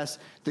access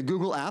the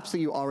Google apps that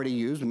you already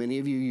use. Many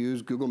of you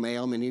use Google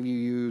Mail, many of you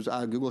use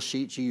Google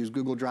Sheets, you use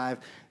Google Drive.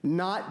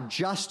 Not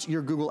just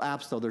your Google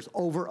apps though, there's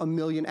over 1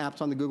 million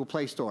apps on the Google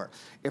Play Store.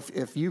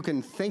 If you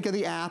can think of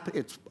the app,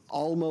 it's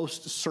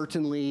almost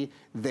certainly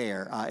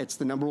there. It's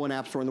the #1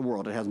 app store in the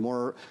world. It has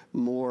more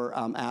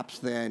apps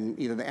than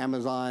either the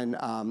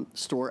Amazon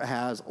store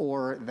has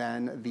or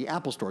than the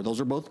Apple Store. Those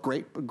are both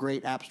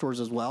great app stores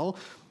as well.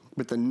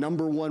 But the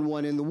 #1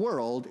 one in the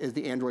world is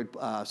the Android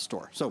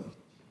store. So,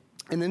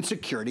 and then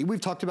security.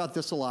 We've talked about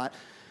this a lot.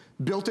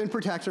 Built-in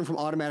protection from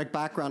automatic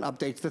background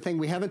updates. The thing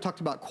we haven't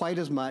talked about quite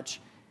as much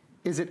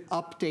is it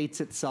updates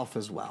itself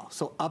as well.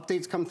 So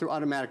updates come through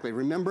automatically.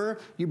 Remember,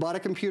 you bought a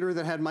computer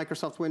that had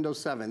Microsoft Windows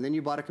 7, then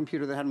you bought a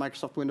computer that had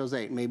Microsoft Windows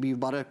 8, maybe you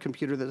bought a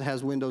computer that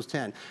has Windows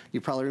 10.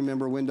 You probably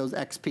remember Windows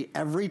XP.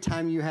 Every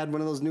time you had one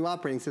of those new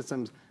operating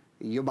systems,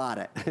 you bought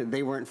it.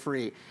 They weren't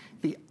free.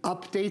 The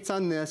updates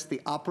on this,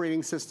 the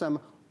operating system,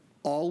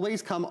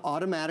 always come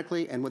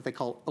automatically and what they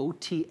call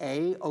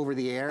OTA, over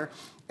the air,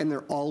 and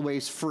they're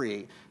always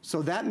free.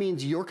 So that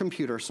means your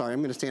computer, sorry,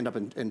 I'm gonna stand up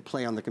and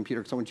play on the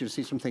computer because I want you to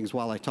see some things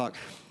while I talk.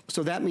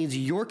 So that means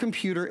your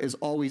computer is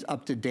always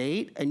up to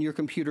date and your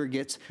computer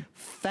gets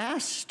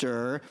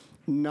faster,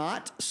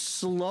 not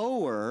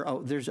slower.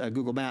 Oh, there's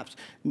Google Maps,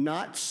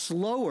 not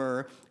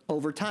slower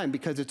over time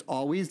because it's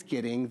always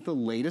getting the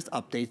latest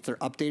updates. They're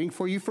updating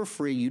for you for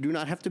free. You do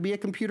not have to be a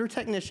computer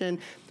technician.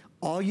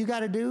 All you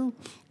gotta do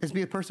is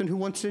be a person who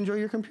wants to enjoy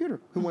your computer,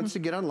 who wants to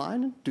get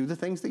online and do the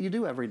things that you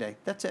do every day.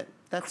 That's it,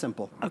 that's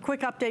simple. A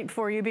quick update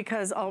for you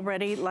because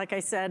already, like I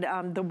said,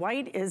 the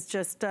white is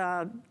just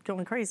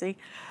going crazy.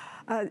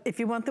 If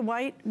you want the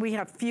white, we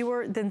have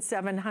fewer than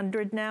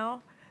 700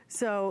 now.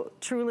 So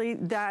truly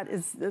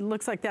it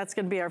looks like that's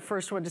gonna be our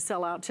first one to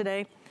sell out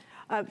today.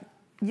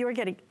 You're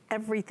getting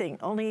everything.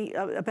 Only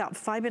about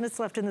 5 minutes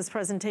left in this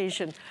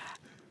presentation.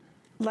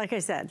 Like I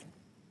said,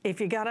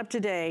 if you got up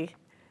today,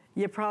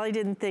 you probably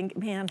didn't think,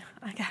 man,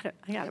 I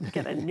gotta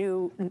get a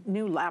new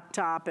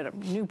laptop and a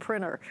new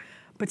printer.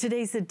 But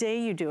today's the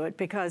day you do it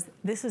because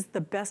this is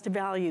the best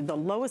value, the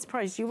lowest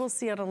price you will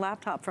see on a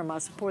laptop from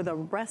us for the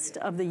rest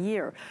of the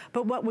year.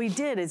 But what we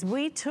did is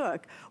we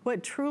took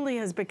what truly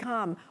has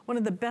become one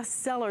of the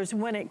best sellers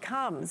when it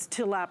comes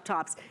to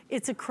laptops.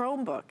 It's a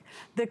Chromebook.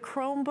 The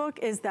Chromebook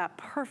is that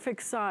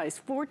perfect size,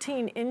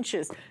 14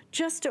 inches,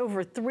 just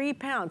over 3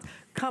 pounds,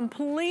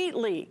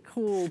 completely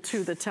cool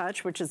to the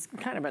touch, which is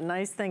kind of a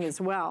nice thing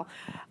as well.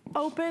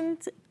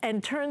 Opens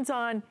and turns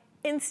on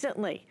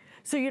instantly.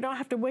 So you don't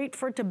have to wait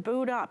for it to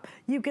boot up.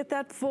 You get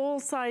that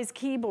full-size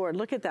keyboard.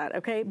 Look at that,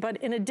 okay? But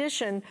in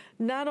addition,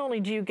 not only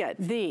do you get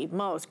the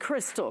most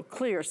crystal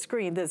clear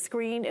screen, the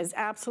screen is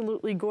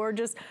absolutely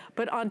gorgeous,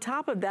 but on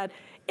top of that,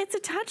 it's a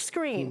touch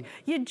screen.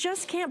 You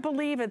just can't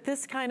believe at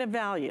this kind of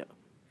value,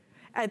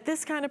 at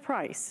this kind of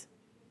price,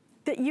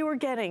 that you are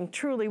getting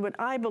truly what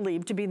I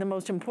believe to be the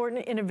most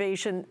important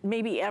innovation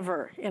maybe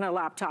ever in a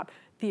laptop,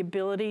 the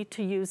ability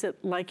to use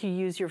it like you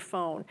use your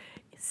phone.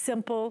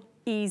 Simple,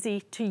 easy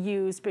to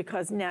use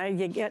because now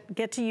you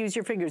get to use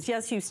your fingers.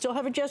 Yes, you still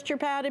have a gesture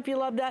pad if you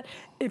love that.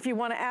 If you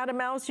want to add a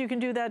mouse, you can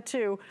do that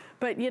too.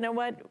 But you know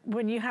what?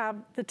 When you have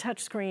the touch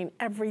screen,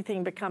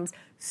 everything becomes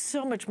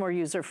so much more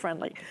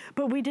user-friendly.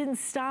 But we didn't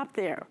stop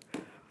there.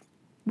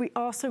 We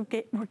also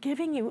we're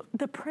giving you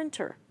the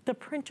printer. The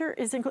printer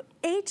is included.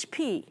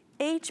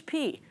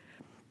 HP.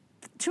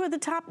 Two of the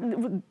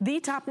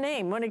top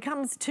name when it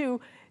comes to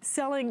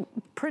selling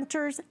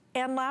printers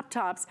and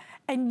laptops,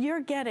 and you're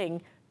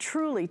getting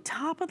truly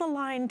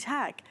top-of-the-line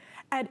tech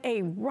at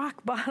a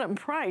rock-bottom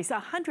price,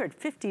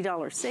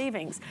 $150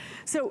 savings.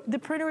 So the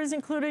printer is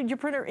included, your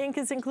printer ink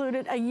is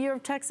included, a year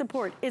of tech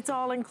support, it's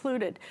all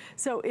included.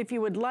 So if you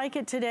would like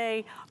it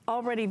today,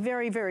 already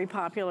very, very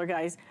popular,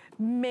 guys,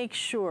 make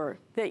sure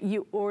that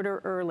you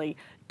order early.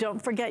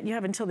 Don't forget, you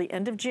have until the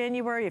end of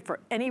January. If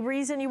for any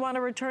reason you want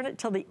to return it,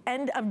 till the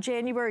end of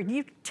January,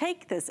 you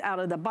take this out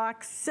of the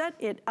box, set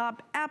it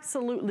up,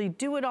 absolutely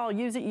do it all,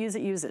 use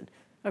it,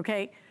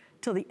 okay?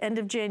 Till the end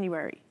of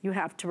January, you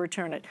have to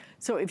return it.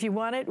 So if you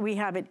want it, we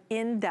have it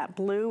in that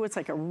blue. It's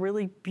like a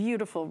really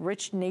beautiful,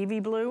 rich navy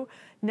blue.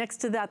 Next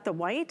to that, the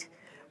white.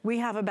 We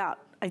have about,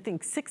 I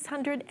think,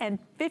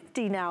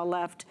 650 now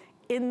left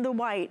in the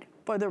white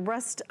for the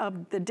rest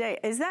of the day.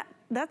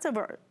 That's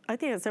over, I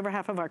think it's over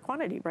half of our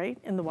quantity, right,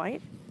 in the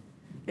white?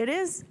 It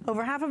is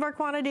over half of our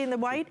quantity in the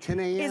white. 10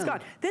 a.m. Is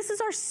gone. This is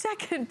our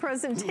second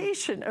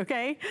presentation,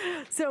 okay?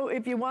 So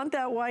if you want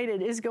that white,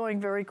 it is going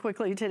very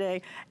quickly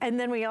today. And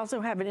then we also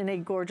have it in a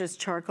gorgeous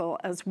charcoal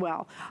as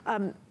well.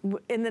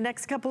 In the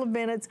next couple of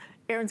minutes,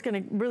 Aaron's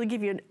gonna really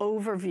give you an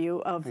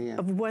overview of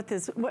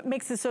what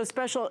makes this so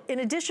special, in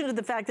addition to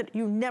the fact that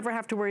you never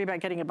have to worry about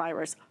getting a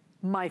virus.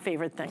 My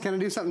favorite thing. Can I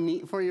do something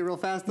neat for you real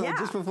fast though? Yeah.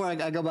 Just before I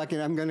go back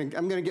in, I'm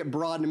gonna get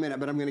broad in a minute,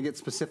 but I'm gonna get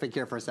specific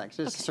here for a sec,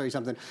 just to show you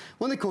something.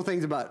 One of the cool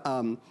things about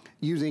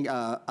using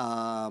a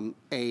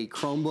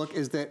Chromebook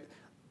is that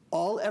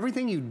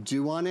everything you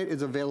do on it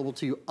is available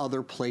to you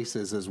other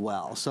places as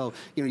well. So,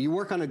 you know, you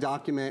work on a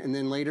document and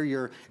then later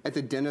you're at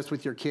the dentist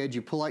with your kids,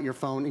 you pull out your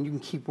phone and you can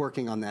keep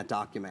working on that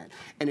document.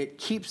 And it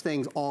keeps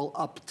things all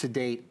up to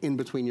date in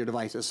between your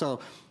devices. So,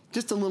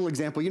 just a little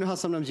example, you know how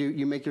sometimes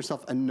you make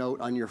yourself a note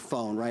on your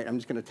phone, right? I'm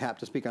just gonna tap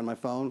to speak on my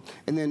phone,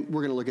 and then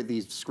we're gonna look at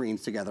these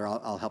screens together.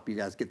 I'll help you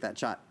guys get that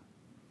shot.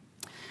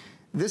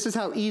 This is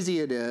how easy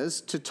it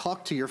is to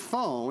talk to your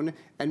phone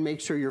and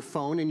make sure your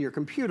phone and your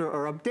computer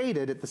are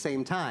updated at the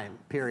same time,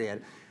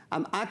 period.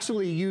 I'm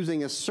actually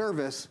using a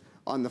service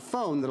on the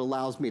phone that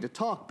allows me to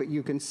talk, but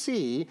you can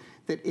see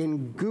that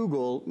in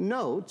Google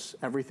Notes,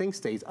 everything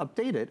stays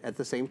updated at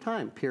the same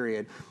time,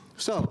 period.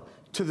 So,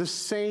 to the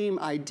same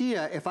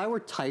idea, if I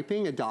were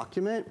typing a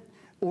document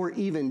or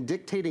even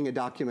dictating a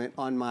document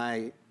on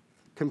my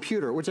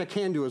computer, which I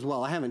can do as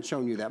well, I haven't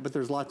shown you that, but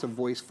there's lots of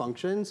voice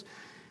functions,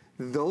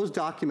 those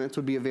documents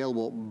would be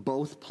available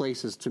both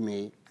places to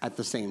me at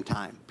the same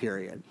time,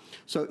 period.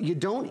 So you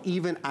don't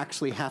even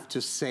actually have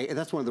to say,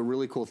 that's one of the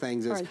really cool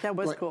things is— All right, that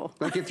was cool.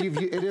 Like if you've,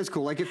 it is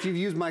cool. Like if you've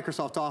used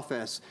Microsoft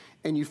Office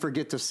and you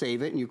forget to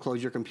save it and you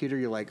close your computer,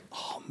 you're like,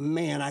 oh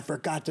man, I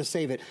forgot to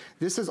save it.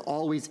 This is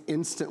always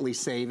instantly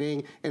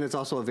saving, and it's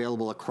also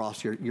available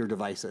across your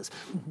devices.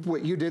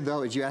 What you did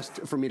though is you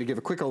asked for me to give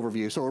a quick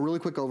overview. So a really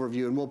quick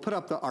overview, and we'll put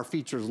up our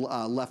features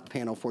left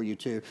panel for you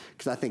too,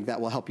 because I think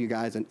that will help you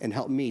guys and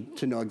help me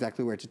to know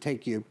exactly where to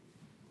take you.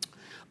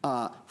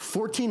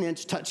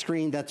 14-inch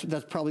touchscreen,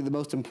 that's probably the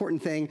most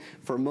important thing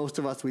for most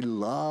of us. We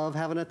love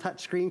having a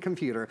touchscreen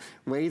computer.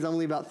 Weighs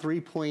only about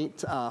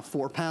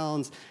 3.4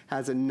 pounds,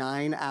 has a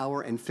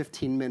 9-hour and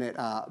 15-minute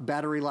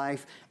battery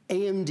life.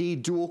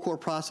 AMD dual-core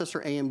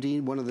processor,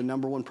 AMD, one of the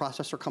 #1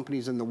 processor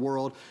companies in the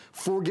world.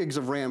 4 gigs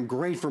of RAM,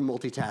 great for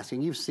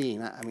multitasking. You've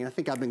seen, I mean, I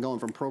think I've been going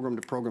from program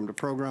to program to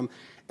program.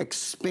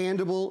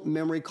 Expandable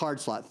memory card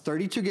slot,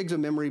 32 gigs of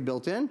memory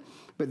built in,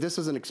 but this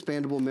is an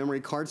expandable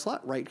memory card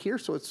slot right here,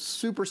 so it's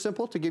super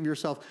simple to give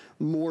yourself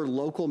more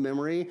local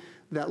memory.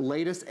 That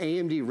latest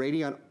AMD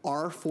Radeon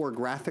R4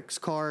 graphics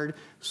card.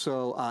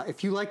 So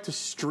if you like to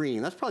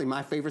stream, that's probably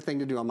my favorite thing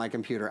to do on my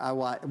computer.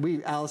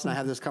 Alice and I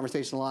have this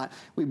conversation a lot.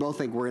 We both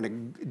think we're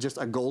in just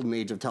a golden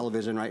age of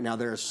television right now.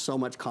 There is so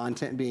much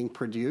content being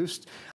produced.